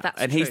says that. That's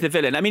and he's true. the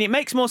villain. I mean, it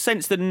makes more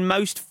sense than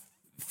most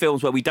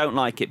films where we don't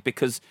like it,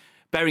 because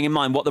bearing in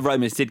mind what the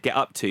Romans did get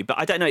up to, but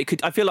I don't know,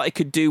 I feel like it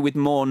could do with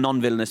more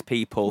non-villainous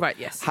people right,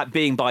 yes.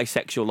 Being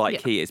bisexual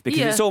like he is, because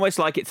it's almost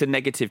like it's a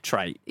negative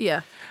trait.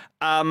 Yeah.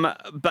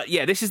 But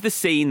yeah, this is the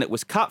scene that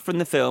was cut from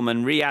the film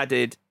and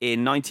re-added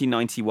in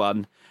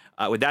 1991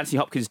 with Anthony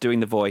Hopkins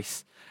doing the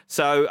voice.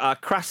 So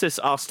Crassus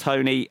asked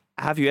Tony,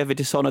 have you ever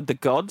dishonoured the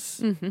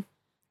gods? Mm-hmm.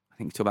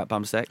 I think you're talking about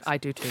bum sex. I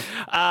do too.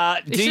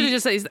 You should have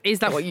just said, is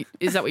that what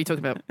you're talking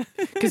about?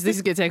 Because this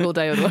is going to take all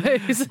day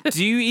otherwise.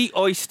 Do you eat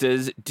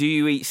oysters? Do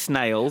you eat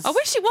snails? I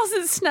wish it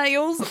wasn't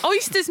snails.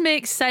 Oysters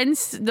make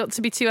sense, not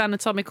to be too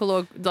anatomical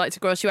or like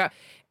to gross you out.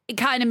 It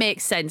kind of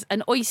makes sense.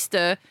 An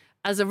oyster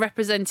as a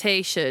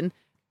representation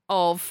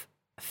of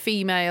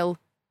female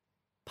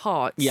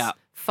parts. Yeah.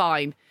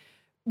 Fine.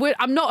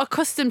 I'm not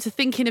accustomed to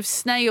thinking of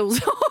snails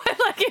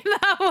like in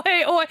that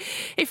way. Or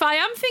if I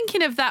am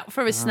thinking of that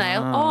for a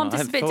snail, I'm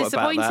just a bit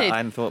disappointed. I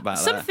hadn't thought about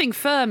that. Something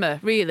firmer,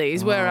 really,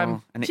 is where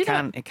I'm. And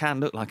it can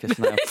look like a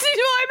snail. Do you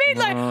know what I mean?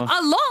 Like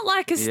a lot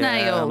like a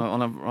snail. Yeah,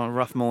 on a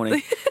rough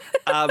morning.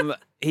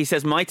 He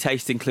says, my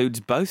taste includes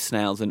both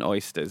snails and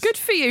oysters. Good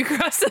for you,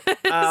 Crosses.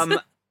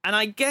 And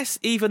I guess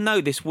even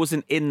though this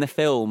wasn't in the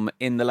film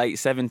in the late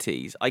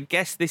 70s, I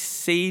guess this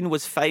scene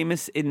was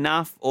famous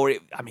enough,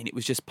 it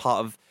was just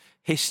part of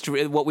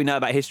history. What we know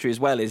about history as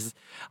well is,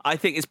 I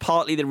think it's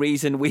partly the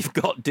reason we've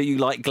got "Do you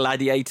like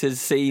Gladiators"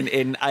 scene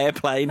in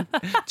Airplane.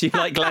 Do you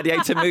like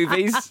Gladiator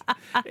movies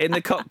in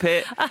the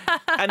cockpit?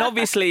 And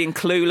obviously in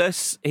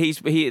Clueless,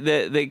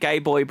 the gay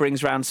boy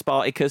brings round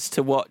Spartacus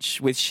to watch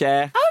with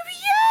Cher. Oh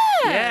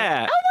yeah,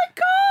 yeah. Oh my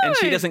god! And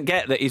she doesn't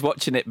get that he's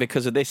watching it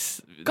because of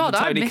this. God,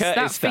 Tony I missed Curtis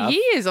that stuff. for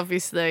years.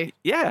 Obviously,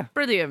 yeah,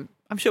 brilliant.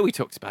 I'm sure we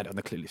talked about it on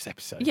the Clueless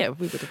episode. Yeah,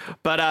 we would have.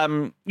 But,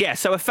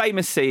 so a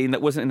famous scene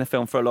that wasn't in the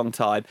film for a long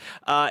time.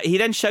 He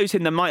then shows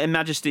him the might and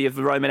majesty of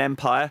the Roman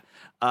Empire.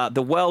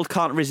 The world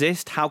can't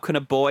resist. How can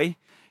a boy?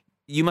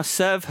 You must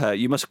serve her.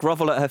 You must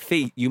grovel at her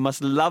feet. You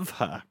must love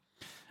her.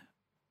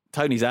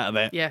 Tony's out of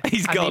it. Yeah,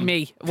 he's gone. I mean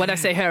me. When I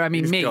say her, I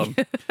mean me.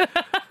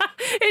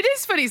 It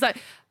is funny. He's like,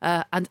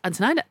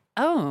 Antonina,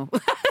 oh,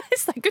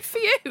 it's like, good for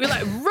you. We're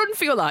like, run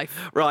for your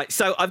life. Right,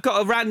 so I've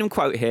got a random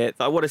quote here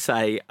that I want to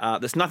say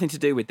that's nothing to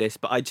do with this,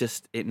 but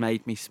it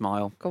made me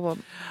smile. Go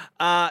on.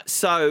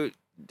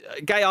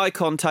 Gay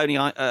icon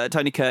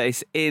Tony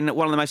Curtis in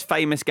one of the most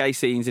famous gay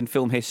scenes in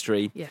film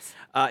history. Yes.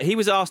 He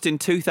was asked in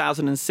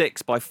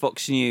 2006 by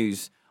Fox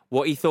News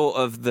what he thought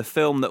of the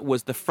film that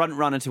was the front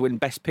runner to win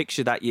Best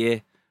Picture that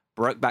year,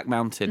 Brokeback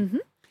Mountain. Mm-hmm.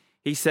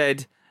 He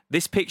said,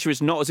 "This picture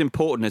is not as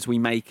important as we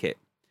make it.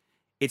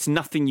 It's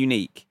nothing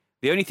unique.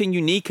 The only thing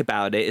unique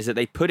about it is that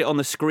they put it on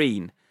the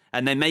screen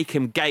and they make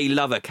him gay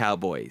lover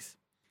cowboys."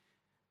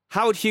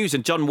 Howard Hughes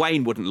and John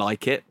Wayne wouldn't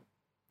like it.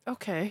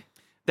 Okay.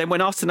 Then when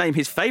asked to name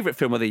his favourite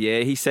film of the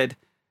year, he said,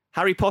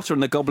 "Harry Potter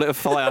and the Goblet of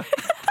Fire."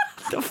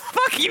 The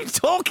fuck are you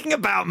talking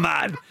about,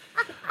 man?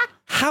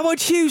 Howard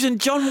Hughes and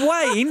John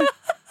Wayne?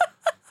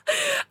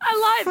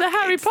 I like the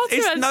Harry Potter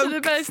answer the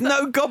best. It's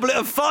no Goblet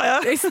of Fire.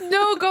 It's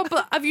no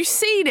Goblet. Have you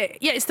seen it?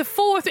 Yeah, it's the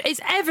fourth. It's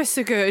ever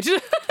so good.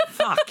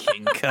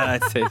 Fucking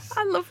Curtis.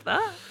 I love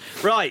that.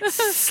 Right,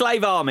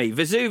 slave army,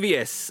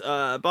 Vesuvius,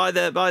 by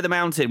the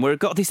mountain. We've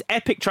got this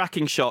epic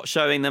tracking shot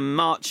showing them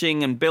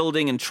marching and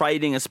building and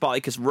trading as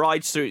Spartacus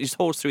rides his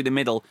horse through the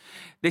middle.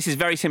 This is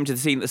very similar to the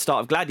scene at the start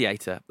of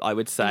Gladiator, I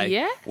would say.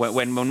 Yes.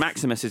 When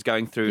Maximus is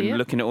going through and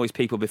looking at all these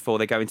people before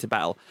they go into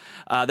battle.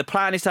 The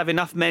plan is to have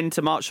enough men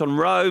to march on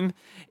Rome.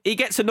 He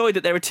gets annoyed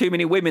that there are too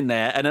many women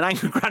there, and an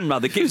angry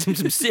grandmother gives him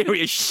some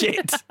serious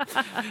shit.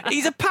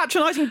 He's a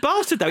patronising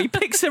bastard, though. He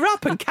picks her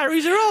up and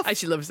carries her off. And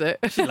she loves it.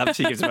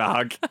 She gives him a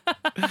hug.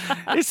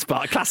 It's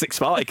classic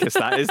Spartacus,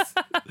 that is.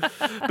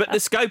 But the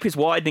scope is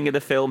widening of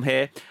the film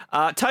here.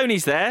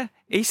 Tony's there.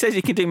 He says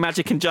he can do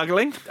magic and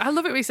juggling. I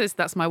love it when he says,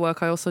 "That's my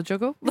work, I also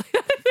juggle." I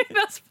think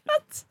that's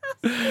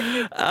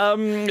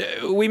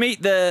fantastic. We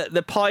meet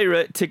the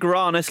pirate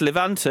Tigranes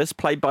Levantus,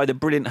 played by the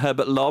brilliant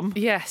Herbert Lom.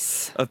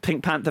 Yes. Of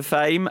Pink Panther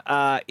fame.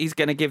 He's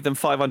going to give them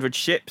 500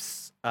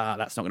 ships.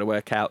 That's not going to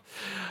work out.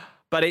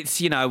 But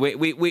it's,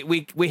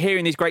 we're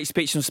hearing these great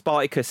speeches from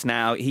Spartacus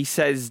now. He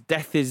says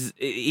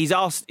he's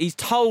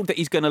told that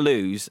he's going to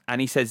lose. And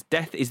he says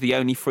death is the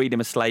only freedom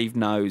a slave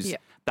knows.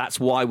 Yep. That's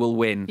why we'll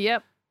win.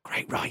 Yep.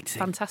 Great writing.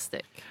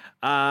 Fantastic.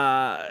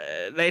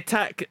 They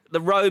attack the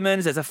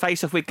Romans. There's a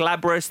face-off with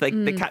Glabrus.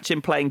 They catch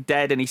him playing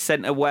dead and he's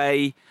sent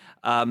away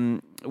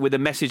with a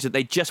message that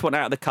they just want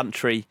out of the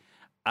country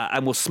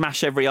and will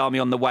smash every army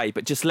on the way,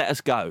 but just let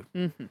us go.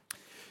 Mm-hmm.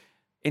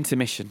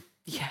 Intermission.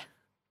 Yeah.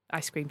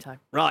 Ice cream time.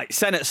 Right,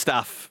 Senate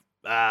stuff.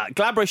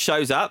 Glabrus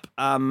shows up.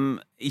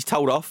 He's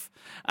told off.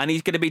 And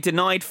he's going to be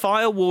denied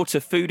fire, water,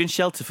 food and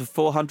shelter for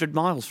 400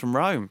 miles from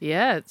Rome.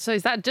 Yeah, so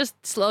is that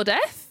just slow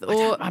death?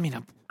 Or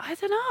I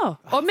don't know.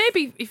 Or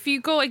maybe if you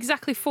go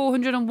exactly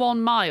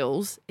 401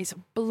 miles, it's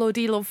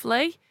bloody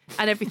lovely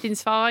and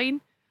everything's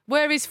fine.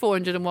 Where is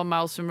 401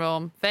 miles from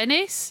Rome?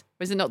 Venice?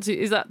 Or is it not too?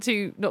 Is that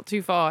not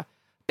too far?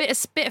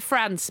 Bit of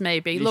France,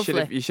 maybe.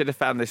 Lovely. You should have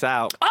found this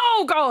out.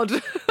 Oh God!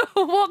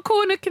 What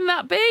corner can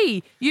that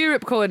be?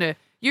 Europe corner.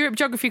 Europe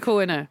geography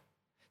corner.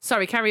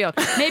 Sorry, carry on.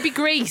 Maybe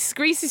Greece.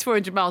 Greece is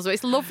 400 miles away.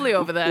 It's lovely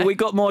over there. We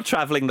got more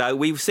travelling though.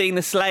 We've seen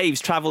the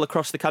slaves travel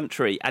across the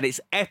country, and it's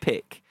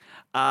epic.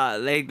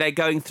 They're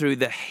going through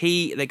the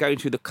heat. They're going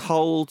through the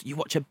cold. You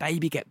watch a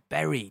baby get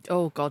buried.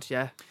 Oh God,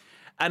 yeah.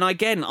 And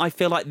again, I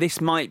feel like this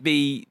might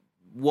be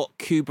what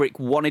Kubrick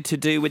wanted to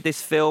do with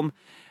this film,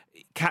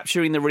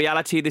 capturing the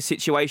reality of the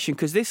situation,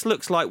 because this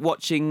looks like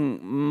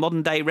watching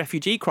modern day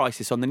refugee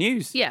crisis on the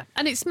news. Yeah,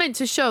 and it's meant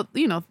to show,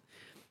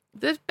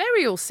 the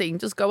burial scene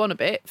does go on a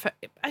bit.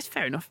 It's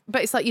fair enough.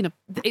 But it's like,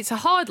 it's a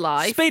hard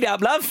life. Speed it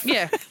up, love.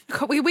 Yeah.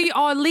 We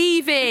are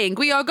leaving.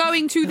 We are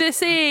going to the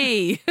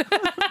sea.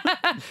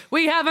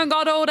 We haven't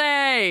got all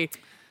day.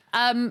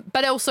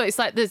 But also it's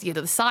like there's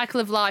the cycle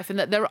of life and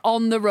that they're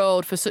on the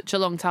road for such a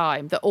long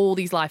time that all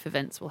these life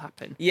events will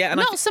happen. Yeah, and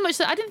not so much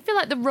that I didn't feel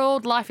like the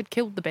road life had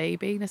killed the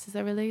baby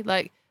necessarily.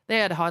 Like they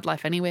had a hard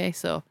life anyway,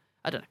 so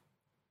I don't know.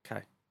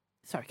 Okay.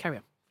 Sorry, carry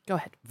on. Go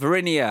ahead.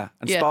 Verinia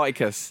and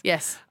Spartacus.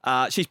 Yes.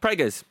 She's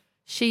preggers.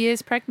 She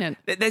is pregnant.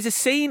 There's a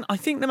scene, I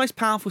think the most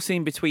powerful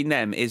scene between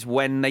them is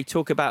when they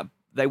talk about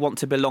they want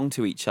to belong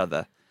to each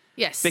other.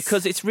 Yes.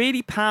 Because it's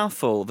really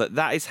powerful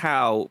that is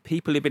how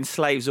people who've been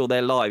slaves all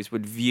their lives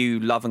would view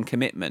love and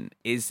commitment.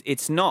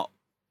 It's not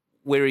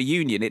we're a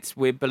union, it's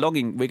we're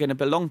going to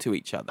belong to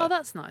each other. Oh,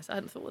 that's nice. I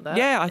hadn't thought of that.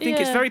 Yeah, I think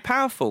it's very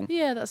powerful.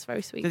 Yeah, that's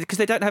very sweet. Because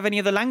they don't have any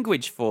other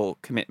language for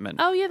commitment.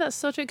 Oh, yeah, that's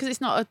so true, because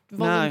it's not a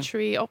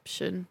voluntary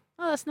option.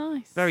 Oh, that's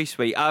nice. Very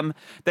sweet.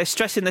 They're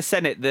stressing the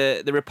Senate.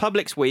 The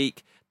Republic's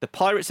weak. The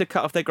pirates have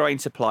cut off their grain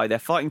supply. They're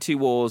fighting 2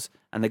 wars,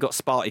 and they've got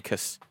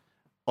Spartacus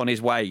on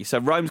his way. So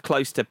Rome's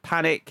close to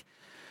panic.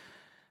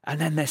 And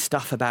then there's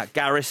stuff about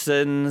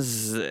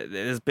garrisons.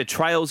 There's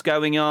betrayals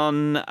going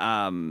on.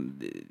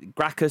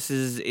 Gracchus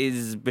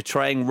is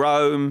betraying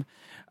Rome.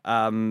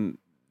 Tigranes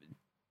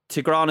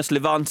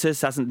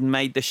Levantus hasn't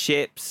made the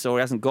ships, or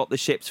hasn't got the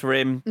ships for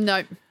him.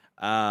 No.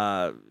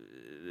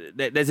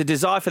 There's a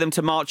desire for them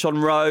to march on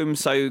Rome,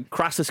 so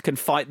Crassus can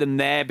fight them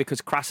there because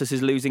Crassus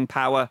is losing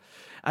power.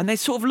 And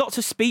there's sort of lots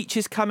of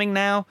speeches coming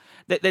now.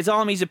 There's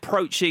armies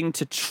approaching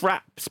to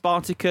trap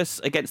Spartacus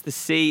against the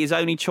sea. His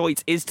only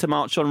choice is to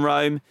march on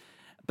Rome,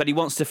 but he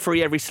wants to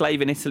free every slave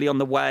in Italy on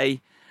the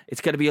way. It's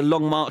going to be a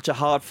long march, a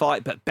hard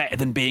fight, but better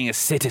than being a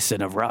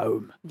citizen of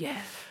Rome.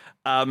 Yeah.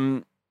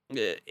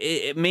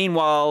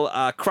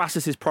 Meanwhile,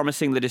 Crassus is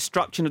promising the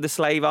destruction of the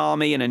slave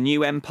army and a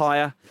new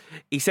empire.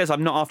 He says,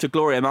 I'm not after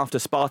glory, I'm after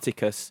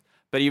Spartacus.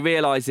 But he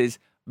realises,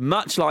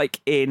 much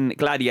like in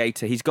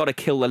Gladiator, he's got to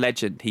kill the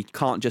legend. He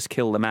can't just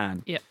kill the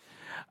man. Yeah.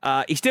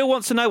 He still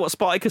wants to know what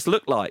Spartacus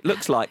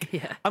looks like.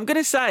 Yeah. I'm going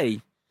to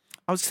say,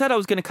 I was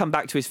going to come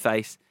back to his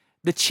face.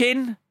 The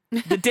chin,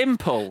 the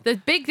dimple. The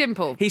big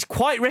dimple. He's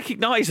quite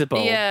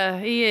recognisable. Yeah,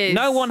 he is.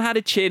 No one had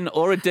a chin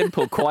or a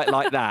dimple quite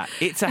like that.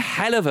 It's a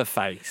hell of a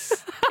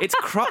face. It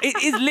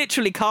is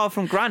literally carved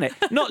from granite.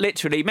 Not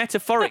literally,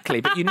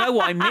 metaphorically, but you know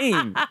what I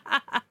mean.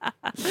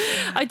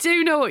 I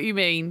do know what you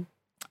mean.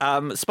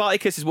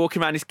 Spartacus is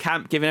walking around his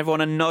camp, giving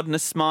everyone a nod and a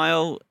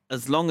smile.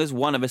 As long as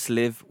one of us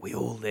live, we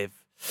all live.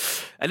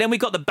 And then we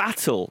got the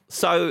battle.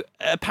 So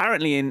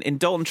apparently in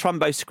Dalton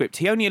Trumbo's script,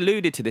 he only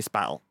alluded to this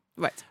battle.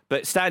 Right.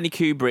 But Stanley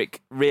Kubrick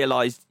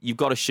realised you've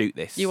got to shoot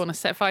this. You want to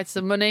set fire to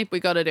some money? We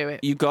got to do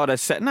it. You got to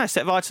set fire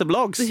to some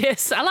logs.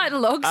 Yes, I like the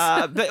logs.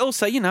 But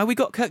also, we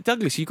got Kirk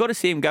Douglas. You've got to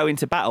see him go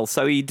into battle.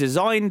 So he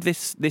designed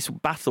this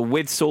battle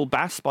with Saul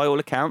Bass, by all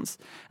accounts,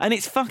 and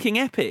it's fucking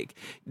epic.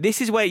 This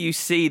is where you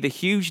see the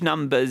huge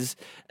numbers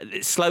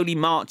slowly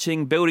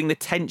marching, building the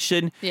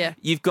tension. Yeah.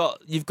 You've got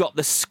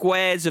the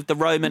squares of the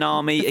Roman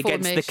army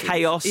against the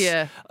chaos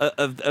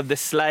of the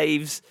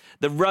slaves.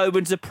 The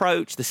Romans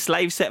approach, the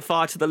slaves set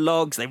fire to the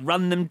logs, they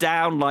run them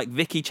down like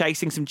Vicky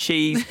chasing some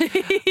cheese,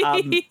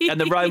 and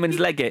the Romans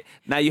leg it.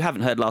 Now, you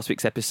haven't heard last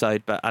week's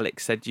episode, but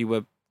Alex said you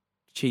were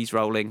cheese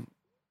rolling.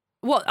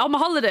 What, on my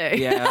holiday?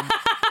 Yeah.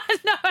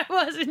 No, I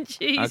wasn't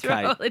cheese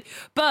rolling.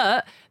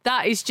 But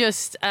that is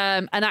just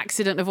an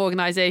accident of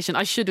organisation.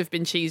 I should have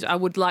been cheese. I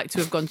would like to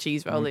have gone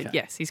cheese rolling. Okay.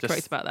 Yes, he's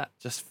correct about that.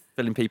 Just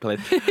filling people in.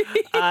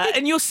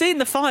 And you're seeing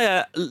the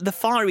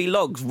fiery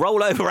logs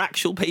roll over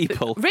actual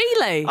people.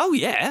 Really? Oh,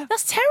 yeah.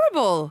 That's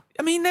terrible.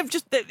 I mean,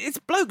 it's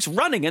blokes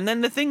running and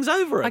then the thing's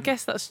over them. I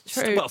guess that's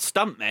true. Well,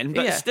 stuntmen,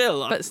 but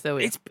still.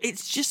 Yeah.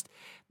 It's just...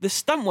 The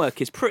stunt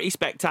work is pretty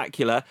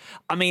spectacular.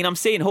 I mean, I'm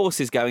seeing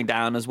horses going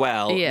down as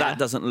well. Yeah. That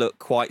doesn't look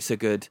quite so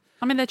good.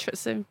 I mean,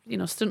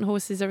 stunt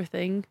horses are a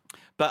thing.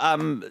 But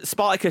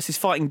Spartacus is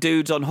fighting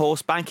dudes on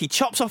horseback. He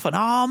chops off an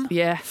arm.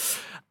 Yeah.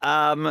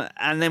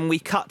 And then we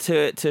cut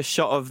to a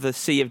shot of the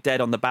sea of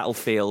dead on the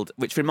battlefield,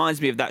 which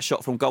reminds me of that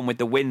shot from Gone with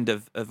the Wind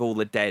of all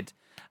the dead.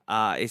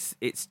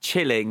 It's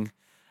chilling.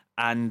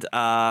 And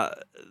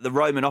the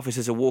Roman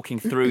officers are walking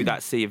through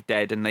that sea of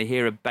dead, and they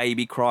hear a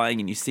baby crying,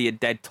 and you see a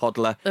dead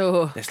toddler.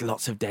 Oh. There's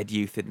lots of dead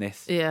youth in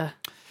this. Yeah.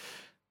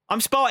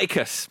 I'm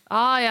Spartacus.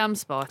 I am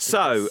Spartacus.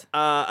 So,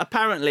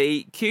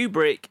 apparently,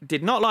 Kubrick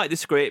did not like the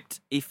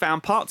script. He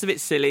found parts of it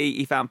silly.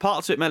 He found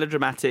parts of it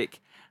melodramatic.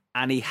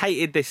 And he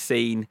hated this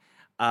scene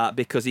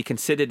because he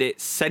considered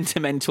it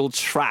sentimental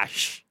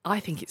trash.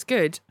 I think it's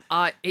good.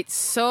 It's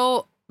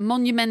so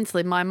monumental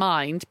in my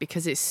mind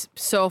because it's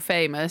so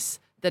famous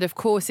that, of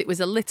course, it was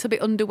a little bit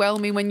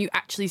underwhelming when you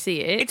actually see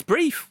it. It's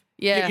brief.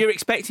 Yeah. You're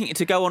expecting it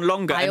to go on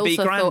longer and be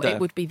grander. I also thought it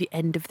would be the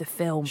end of the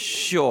film.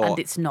 Sure. And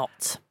it's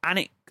not.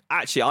 And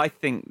I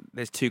think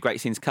there's 2 great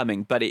scenes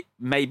coming, but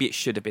maybe it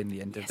should have been the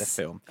end of the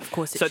film. Of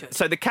course it should.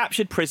 So the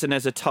captured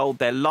prisoners are told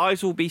their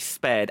lives will be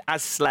spared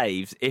as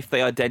slaves if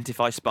they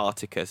identify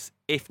Spartacus.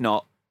 If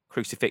not,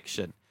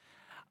 crucifixion.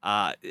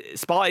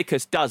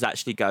 Spartacus does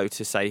actually go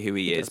to say who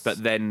he is,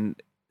 but then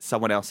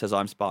someone else says,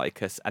 I'm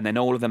Spartacus. And then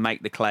all of them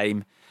make the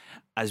claim.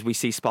 As we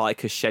see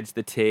Spartacus sheds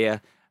the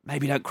tear,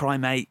 maybe don't cry,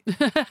 mate.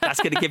 That's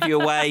going to give you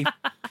away.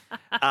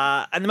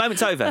 And the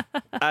moment's over.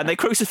 And they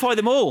crucify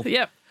them all.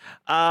 Yep.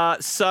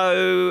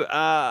 So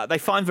they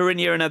find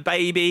Varinia and her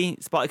baby,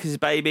 Spartacus'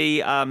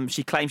 baby.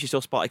 She claims she saw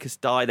Spartacus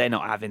die. They're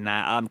not having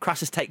that.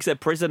 Crassus takes her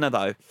prisoner,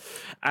 though.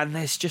 And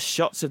there's just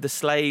shots of the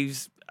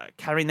slaves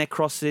carrying their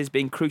crosses,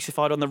 being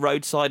crucified on the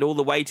roadside all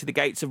the way to the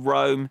gates of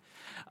Rome.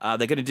 They're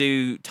going to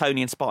do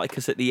Tony and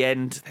Spartacus at the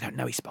end. They don't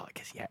know he's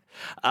Spartacus yet.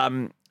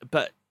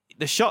 But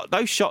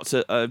those shots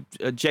are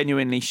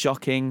genuinely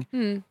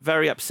shocking,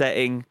 very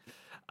upsetting.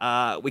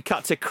 We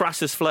cut to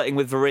Crassus flirting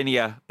with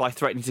Varinia by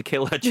threatening to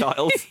kill her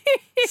child.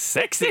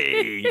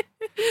 Sexy.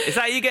 Is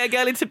that how you get a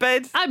girl into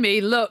bed? I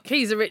mean, look,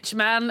 he's a rich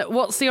man.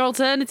 What's the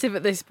alternative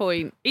at this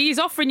point? He's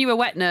offering you a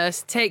wet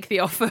nurse. Take the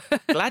offer.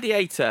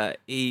 Gladiator,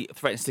 he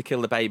threatens to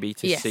kill the baby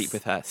to sleep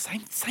with her.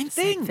 Same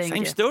thing.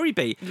 Same story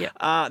beat.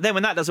 Yeah. Then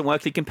when that doesn't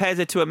work, he compares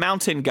her to a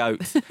mountain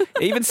goat.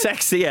 Even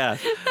sexier.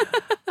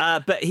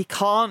 But he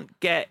can't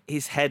get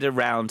his head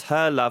around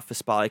her love for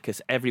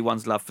Spartacus,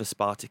 everyone's love for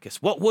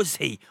Spartacus. What was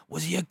he?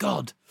 Was he a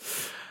god?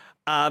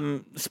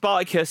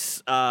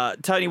 Spartacus,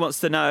 Tony wants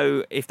to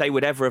know if they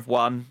would ever have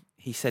won.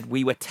 He said,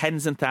 we were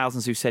tens and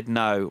thousands who said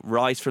no.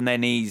 Rise from their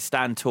knees,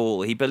 stand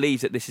tall. He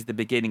believes that this is the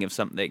beginning of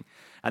something.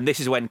 And this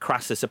is when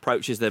Crassus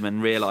approaches them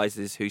and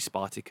realises who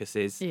Spartacus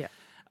is. Yeah.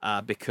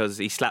 Because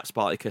he slaps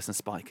Spartacus and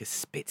Spartacus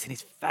spits in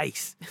his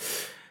face.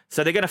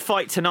 So they're going to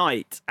fight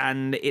tonight.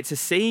 And it's a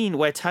scene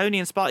where Tony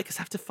and Spartacus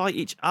have to fight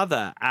each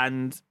other.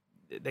 And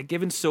they're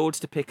given swords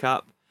to pick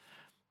up.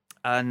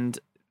 And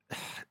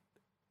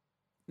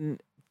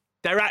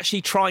they're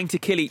actually trying to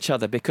kill each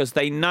other because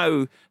they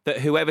know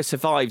that whoever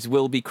survives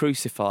will be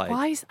crucified.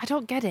 I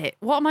don't get it.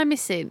 What am I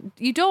missing?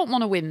 You don't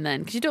want to win then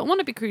because you don't want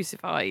to be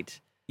crucified.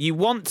 You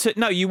want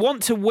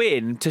to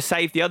win to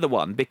save the other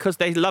one because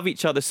they love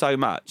each other so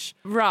much.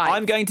 Right.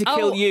 I'm going to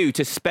kill you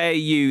to spare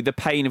you the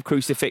pain of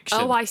crucifixion.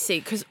 Oh, I see.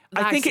 Because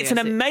I think it's an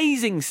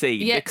amazing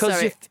scene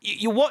because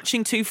you're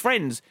watching two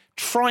friends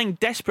trying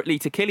desperately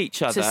to kill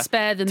each other. To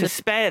spare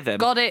them.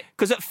 Got it.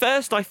 Because at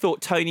first I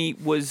thought Tony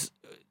was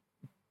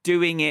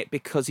doing it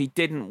because he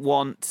didn't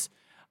want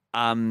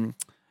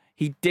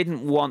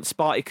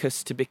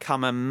Spartacus to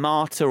become a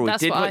martyr. Or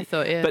that's what I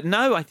thought, yeah. But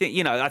no, I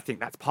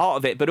think that's part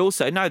of it. But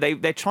also, no,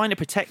 they're trying to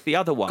protect the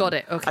other one. Got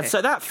it, okay. And so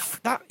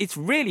that it's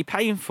really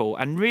painful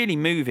and really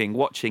moving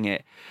watching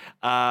it.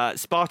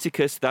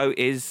 Spartacus, though,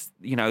 is,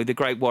 the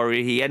great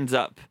warrior. He ends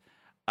up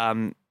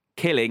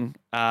killing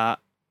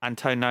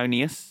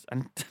Antinous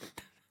and...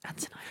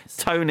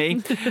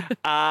 Tony,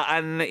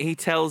 and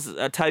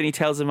Tony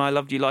tells him, "I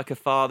loved you like a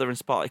father," and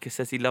Spartacus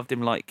says he loved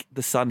him like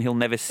the son he'll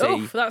never see.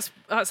 Oh,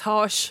 that's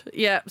harsh.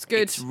 Yeah, it's good.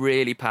 It's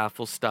really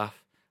powerful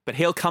stuff. But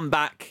he'll come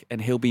back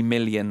and he'll be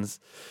millions.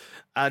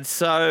 And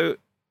so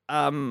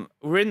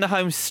we're in the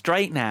home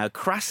straight now.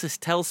 Crassus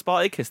tells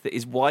Spartacus that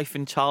his wife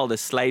and child are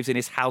slaves in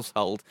his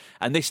household,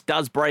 and this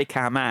does break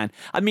our man.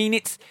 I mean,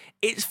 it's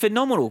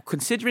phenomenal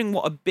considering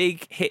what a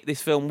big hit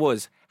this film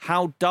was.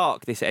 How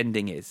dark this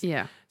ending is.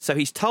 Yeah. So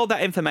he's told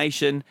that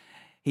information.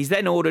 He's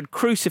then ordered,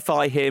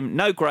 crucify him,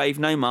 no grave,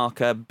 no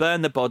marker,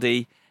 burn the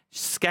body,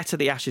 scatter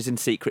the ashes in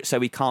secret so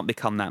he can't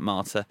become that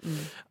martyr.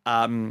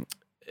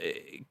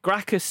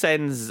 Gracchus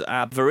sends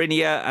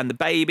Varinia and the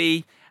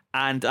baby,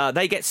 and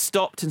they get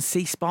stopped and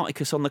see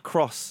Spartacus on the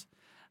cross.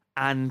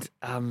 And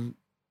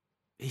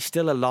he's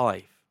still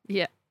alive.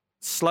 Yeah.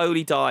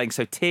 Slowly dying,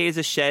 so tears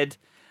are shed.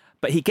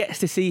 But he gets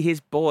to see his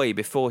boy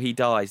before he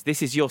dies.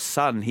 This is your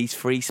son. He's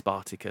free,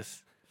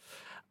 Spartacus.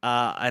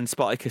 And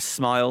Spartacus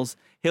smiles.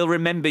 He'll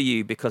remember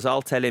you because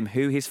I'll tell him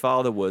who his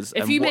father was.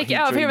 If you make it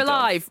out of here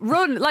alive,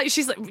 run.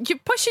 She's like, you're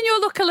pushing your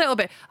luck a little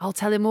bit. I'll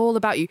tell him all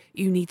about you.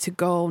 You need to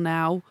go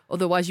now.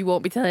 Otherwise, you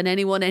won't be telling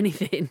anyone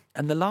anything.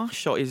 And the last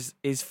shot is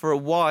for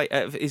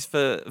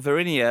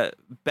Varinia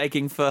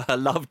begging for her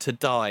love to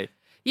die.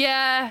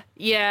 Yeah.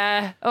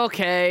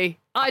 Okay.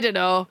 I don't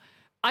know.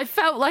 I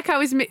felt like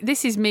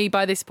this is me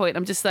by this point.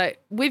 I'm just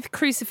like, with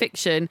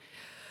crucifixion,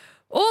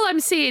 all I'm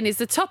seeing is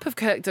the top of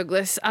Kirk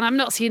Douglas and I'm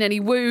not seeing any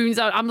wounds.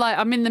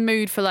 I'm in the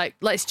mood for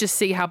let's just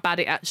see how bad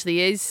it actually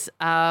is,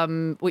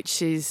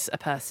 which is a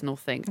personal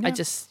thing.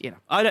 Yeah.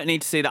 I don't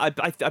need to see that.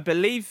 I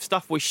believe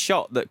stuff was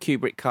shot that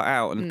Kubrick cut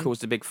out and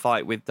caused a big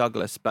fight with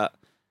Douglas, but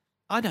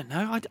I don't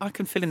know. I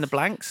can fill in the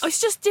blanks.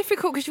 It's just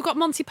difficult because you've got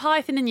Monty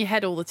Python in your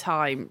head all the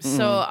time.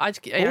 So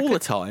all the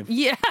time?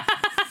 Yeah.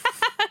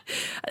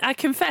 I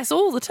confess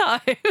all the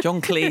time. John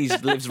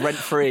Cleese lives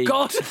rent-free.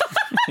 God.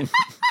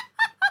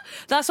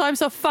 That's why I'm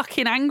so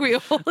fucking angry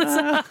all the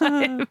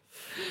time.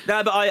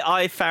 No, but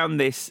I found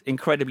this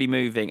incredibly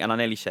moving and I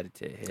nearly shed a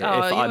tear here, if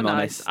I'm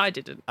honest. I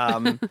didn't.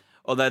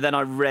 Although then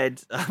I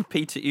read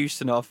Peter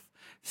Ustinov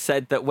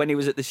said that when he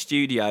was at the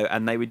studio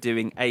and they were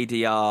doing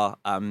ADR,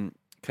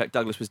 Kirk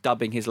Douglas was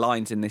dubbing his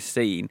lines in this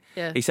scene.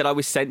 Yeah. He said, I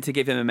was sent to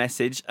give him a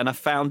message and I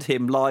found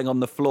him lying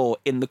on the floor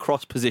in the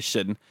cross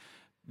position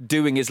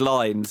doing his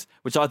lines,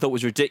 which I thought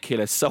was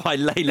ridiculous. So I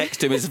lay next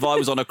to him as if I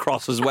was on a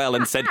cross as well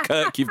and said,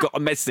 Kirk, you've got a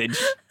message.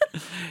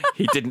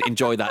 He didn't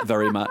enjoy that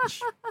very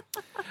much.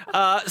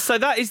 So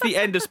that is the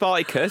end of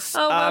Spartacus.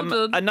 Oh, well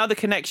done. Another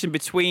connection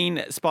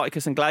between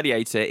Spartacus and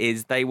Gladiator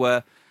is they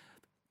were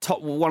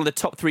one of the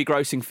top 3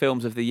 grossing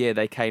films of the year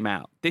they came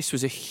out. This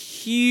was a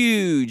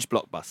huge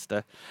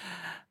blockbuster.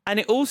 And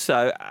it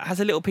also has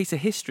a little piece of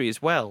history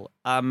as well.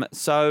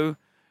 So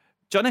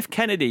John F.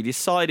 Kennedy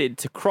decided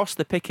to cross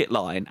the picket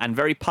line and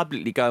very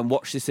publicly go and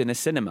watch this in a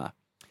cinema,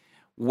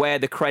 where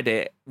the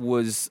credit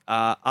was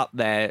up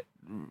there,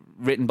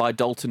 written by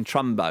Dalton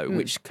Trumbo,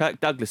 which Kirk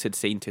Douglas had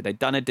seen to. They'd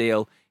done a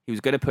deal. He was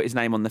going to put his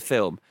name on the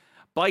film.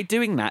 By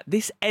doing that,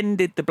 this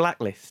ended the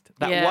blacklist.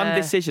 That one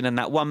decision and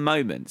that one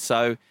moment.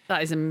 So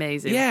that is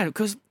amazing. Yeah,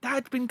 because that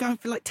had been going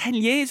for like 10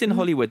 years in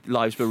Hollywood.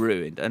 Lives were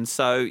ruined. And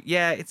so,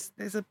 yeah,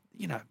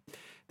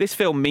 this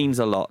film means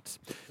a lot.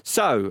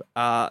 So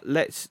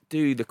let's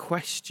do the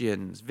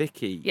questions.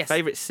 Vicky, yes.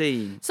 Favourite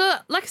scene? So,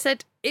 like I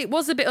said, it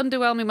was a bit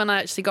underwhelming when I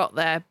actually got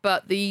there,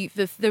 but the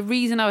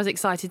reason I was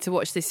excited to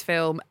watch this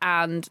film,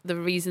 and the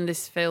reason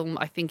this film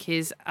I think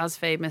is as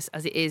famous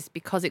as it is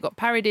because it got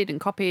parodied and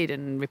copied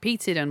and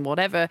repeated and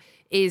whatever,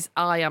 is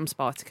I Am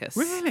Spartacus.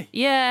 Really?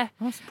 Yeah.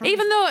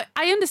 Even though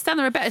I understand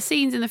there are better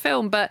scenes in the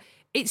film, but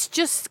it's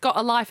just got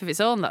a life of its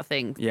own, that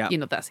thing. Yeah.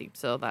 That scene.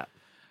 So that...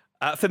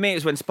 For me, it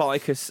was when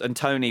Spartacus and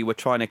Tony were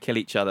trying to kill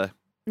each other.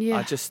 Yeah.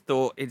 I just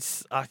thought it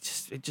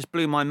just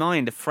blew my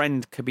mind. A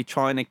friend could be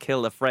trying to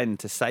kill a friend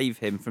to save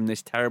him from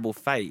this terrible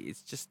fate.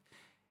 It's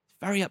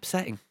very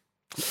upsetting.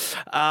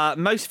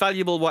 Most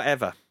valuable,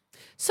 whatever.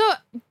 So,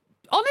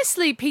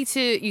 honestly, Peter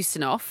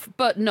Ustinov,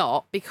 but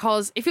not,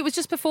 because if it was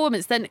just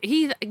performance, then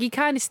he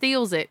kind of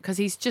steals it because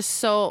he's just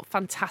so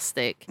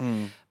fantastic.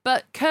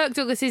 But Kirk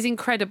Douglas is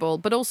incredible,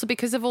 but also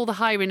because of all the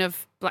hiring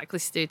of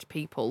blacklisted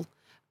people.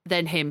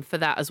 Then him for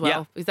that as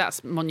well. Yeah.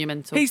 That's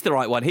monumental. He's the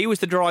right one. He was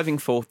the driving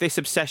force. This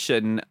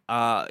obsession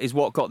is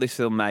what got this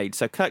film made.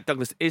 So Kirk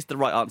Douglas is the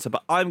right answer.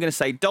 But I'm going to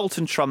say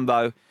Dalton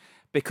Trumbo,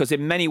 because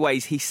in many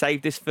ways he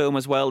saved this film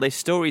as well. There's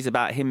stories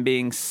about him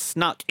being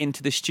snuck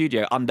into the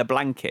studio under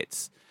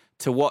blankets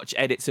to watch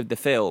edits of the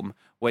film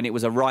when it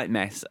was a right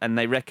mess. And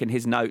they reckon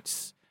his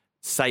notes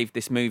saved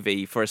this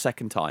movie for a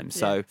second time.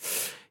 So,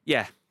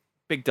 yeah,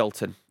 big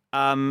Dalton.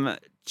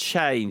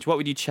 Change. What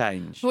would you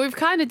change? Well, we've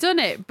kind of done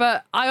it,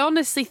 but I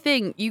honestly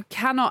think you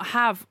cannot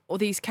have all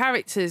these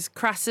characters,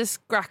 Crassus,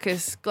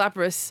 Gracchus,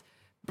 Glabrus,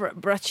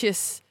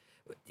 Brachus,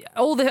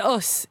 all the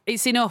us.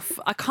 It's enough.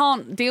 I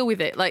can't deal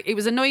with it. Like, it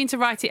was annoying to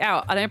write it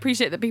out, and I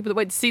appreciate that people that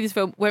went to see this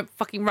film weren't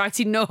fucking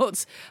writing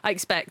notes, I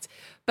expect.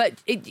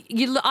 But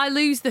I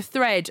lose the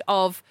thread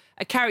of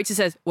a character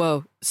says,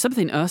 well,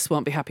 something us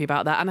won't be happy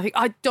about that, and I think,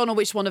 I don't know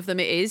which one of them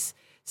it is.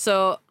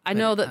 So I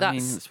know that's... I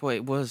mean, that's what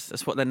it was.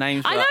 That's what the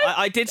names were.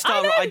 I did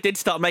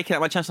start making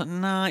up my chance. Like,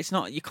 no, it's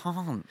not. You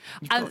can't.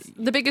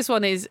 The biggest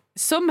one is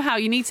somehow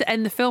you need to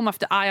end the film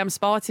after I Am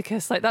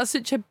Spartacus. Like, that's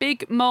such a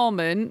big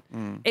moment.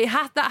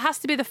 That has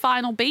to be the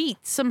final beat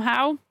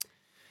somehow.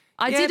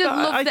 I didn't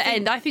love the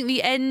end. I think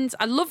the end...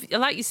 I love,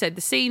 like you said,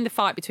 the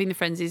fight between the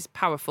friends is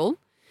powerful.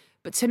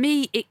 But to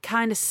me, it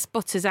kind of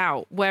sputters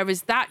out.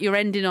 Whereas that, you're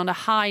ending on a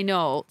high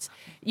note.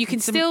 You can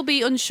still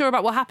be unsure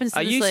about what happens to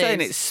the slaves. Are you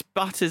saying it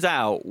sputters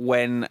out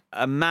when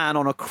a man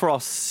on a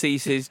cross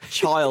sees his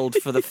child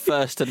for the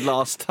first and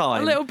last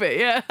time? A little bit,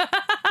 yeah.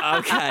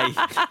 Okay.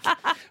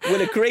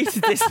 We'll agree to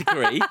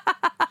disagree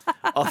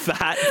on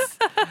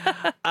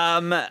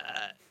that.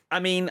 I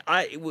mean,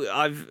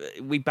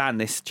 we banned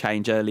this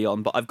change early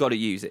on, but I've got to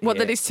use it. What,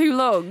 that it's too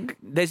long?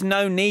 There's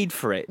no need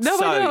for it. No,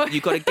 so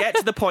you've got to get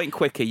to the point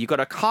quicker. You've got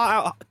to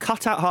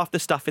cut out half the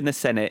stuff in the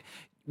Senate.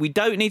 We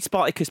don't need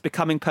Spartacus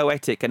becoming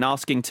poetic and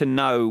asking to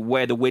know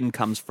where the wind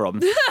comes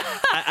from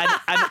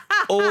and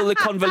all the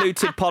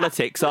convoluted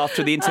politics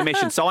after the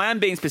intermission. So I am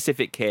being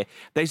specific here.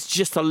 There's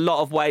just a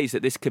lot of ways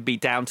that this could be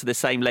down to the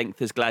same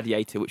length as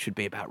Gladiator, which would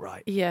be about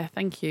right. Yeah,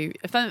 thank you.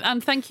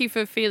 And thank you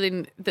for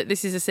feeling that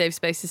this is a safe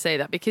space to say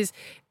that, because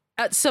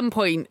at some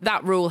point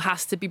that rule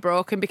has to be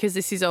broken, because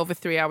this is over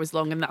 3 hours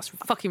long and that's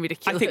fucking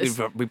ridiculous. I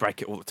think we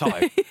break it all the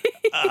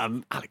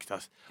time. Alex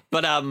does.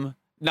 But...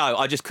 no,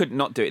 I just could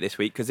not do it this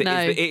week because it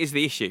is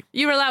the issue.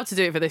 You were allowed to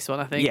do it for this one,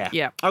 I think.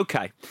 Yeah.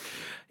 Okay.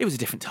 It was a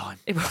different time.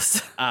 It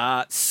was.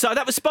 So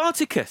that was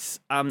Spartacus.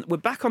 We're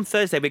back on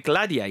Thursday with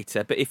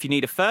Gladiator, but if you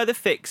need a further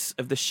fix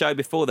of the show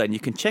before then, you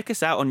can check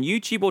us out on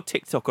YouTube or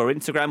TikTok or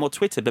Instagram or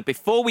Twitter. But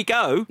before we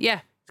go... Yeah.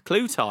 It's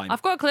clue time.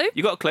 I've got a clue.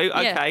 You got a clue?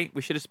 Okay. Yeah.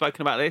 We should have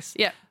spoken about this.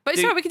 Yeah. But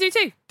it's all right, we can do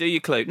two. Do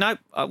your clue. No.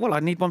 Well, I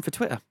need one for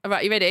Twitter. All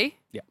right, you ready?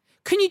 Yeah.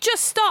 Can you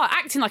just start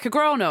acting like a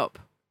grown-up?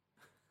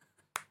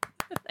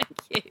 Thank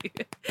you.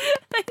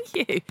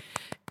 Thank you.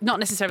 Not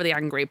necessarily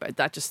angry, but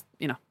that just,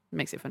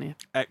 makes it funnier.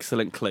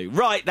 Excellent clue.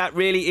 Right, that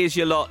really is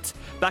your lot.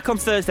 Back on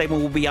Thursday when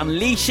we'll be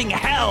unleashing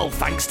hell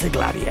thanks to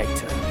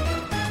Gladiator.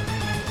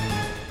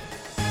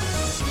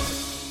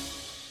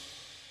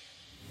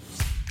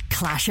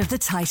 Clash of the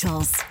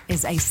Titles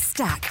is a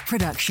Stack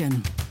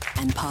production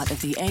and part of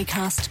the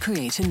Acast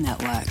Creator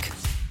Network.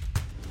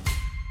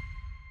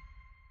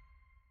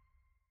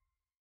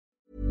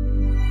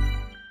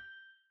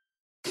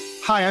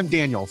 Hi, I'm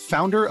Daniel,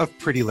 founder of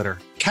Pretty Litter.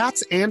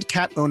 Cats and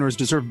cat owners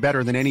deserve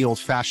better than any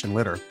old-fashioned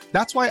litter.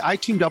 That's why I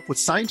teamed up with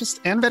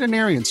scientists and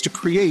veterinarians to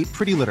create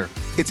Pretty Litter.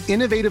 Its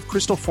innovative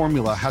crystal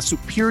formula has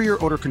superior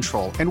odor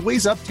control and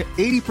weighs up to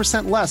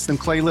 80% less than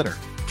clay litter.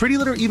 Pretty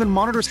Litter even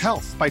monitors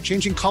health by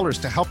changing colors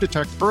to help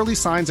detect early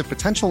signs of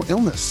potential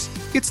illness.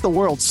 It's the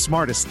world's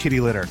smartest kitty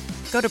litter.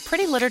 Go to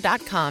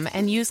prettylitter.com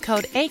and use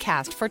code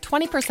ACAST for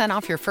 20%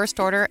 off your first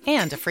order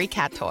and a free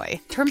cat toy.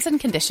 Terms and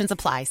conditions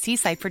apply. See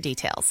site for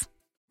details.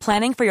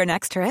 Planning for your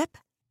next trip?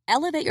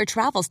 Elevate your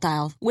travel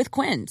style with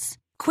Quince.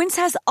 Quince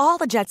has all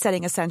the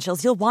jet-setting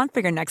essentials you'll want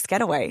for your next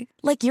getaway,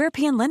 like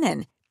European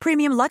linen,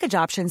 premium luggage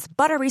options,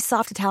 buttery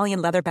soft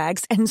Italian leather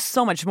bags, and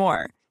so much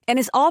more. And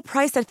is all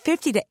priced at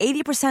 50 to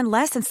 80%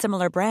 less than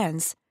similar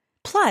brands.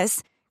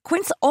 Plus,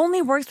 Quince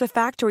only works with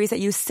factories that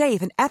use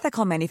safe and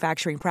ethical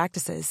manufacturing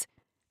practices.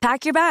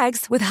 Pack your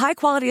bags with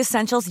high-quality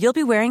essentials you'll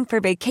be wearing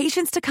for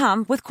vacations to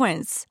come with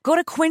Quince. Go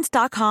to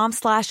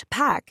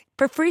quince.com/pack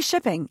for free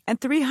shipping and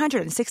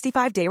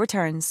 365-day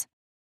returns.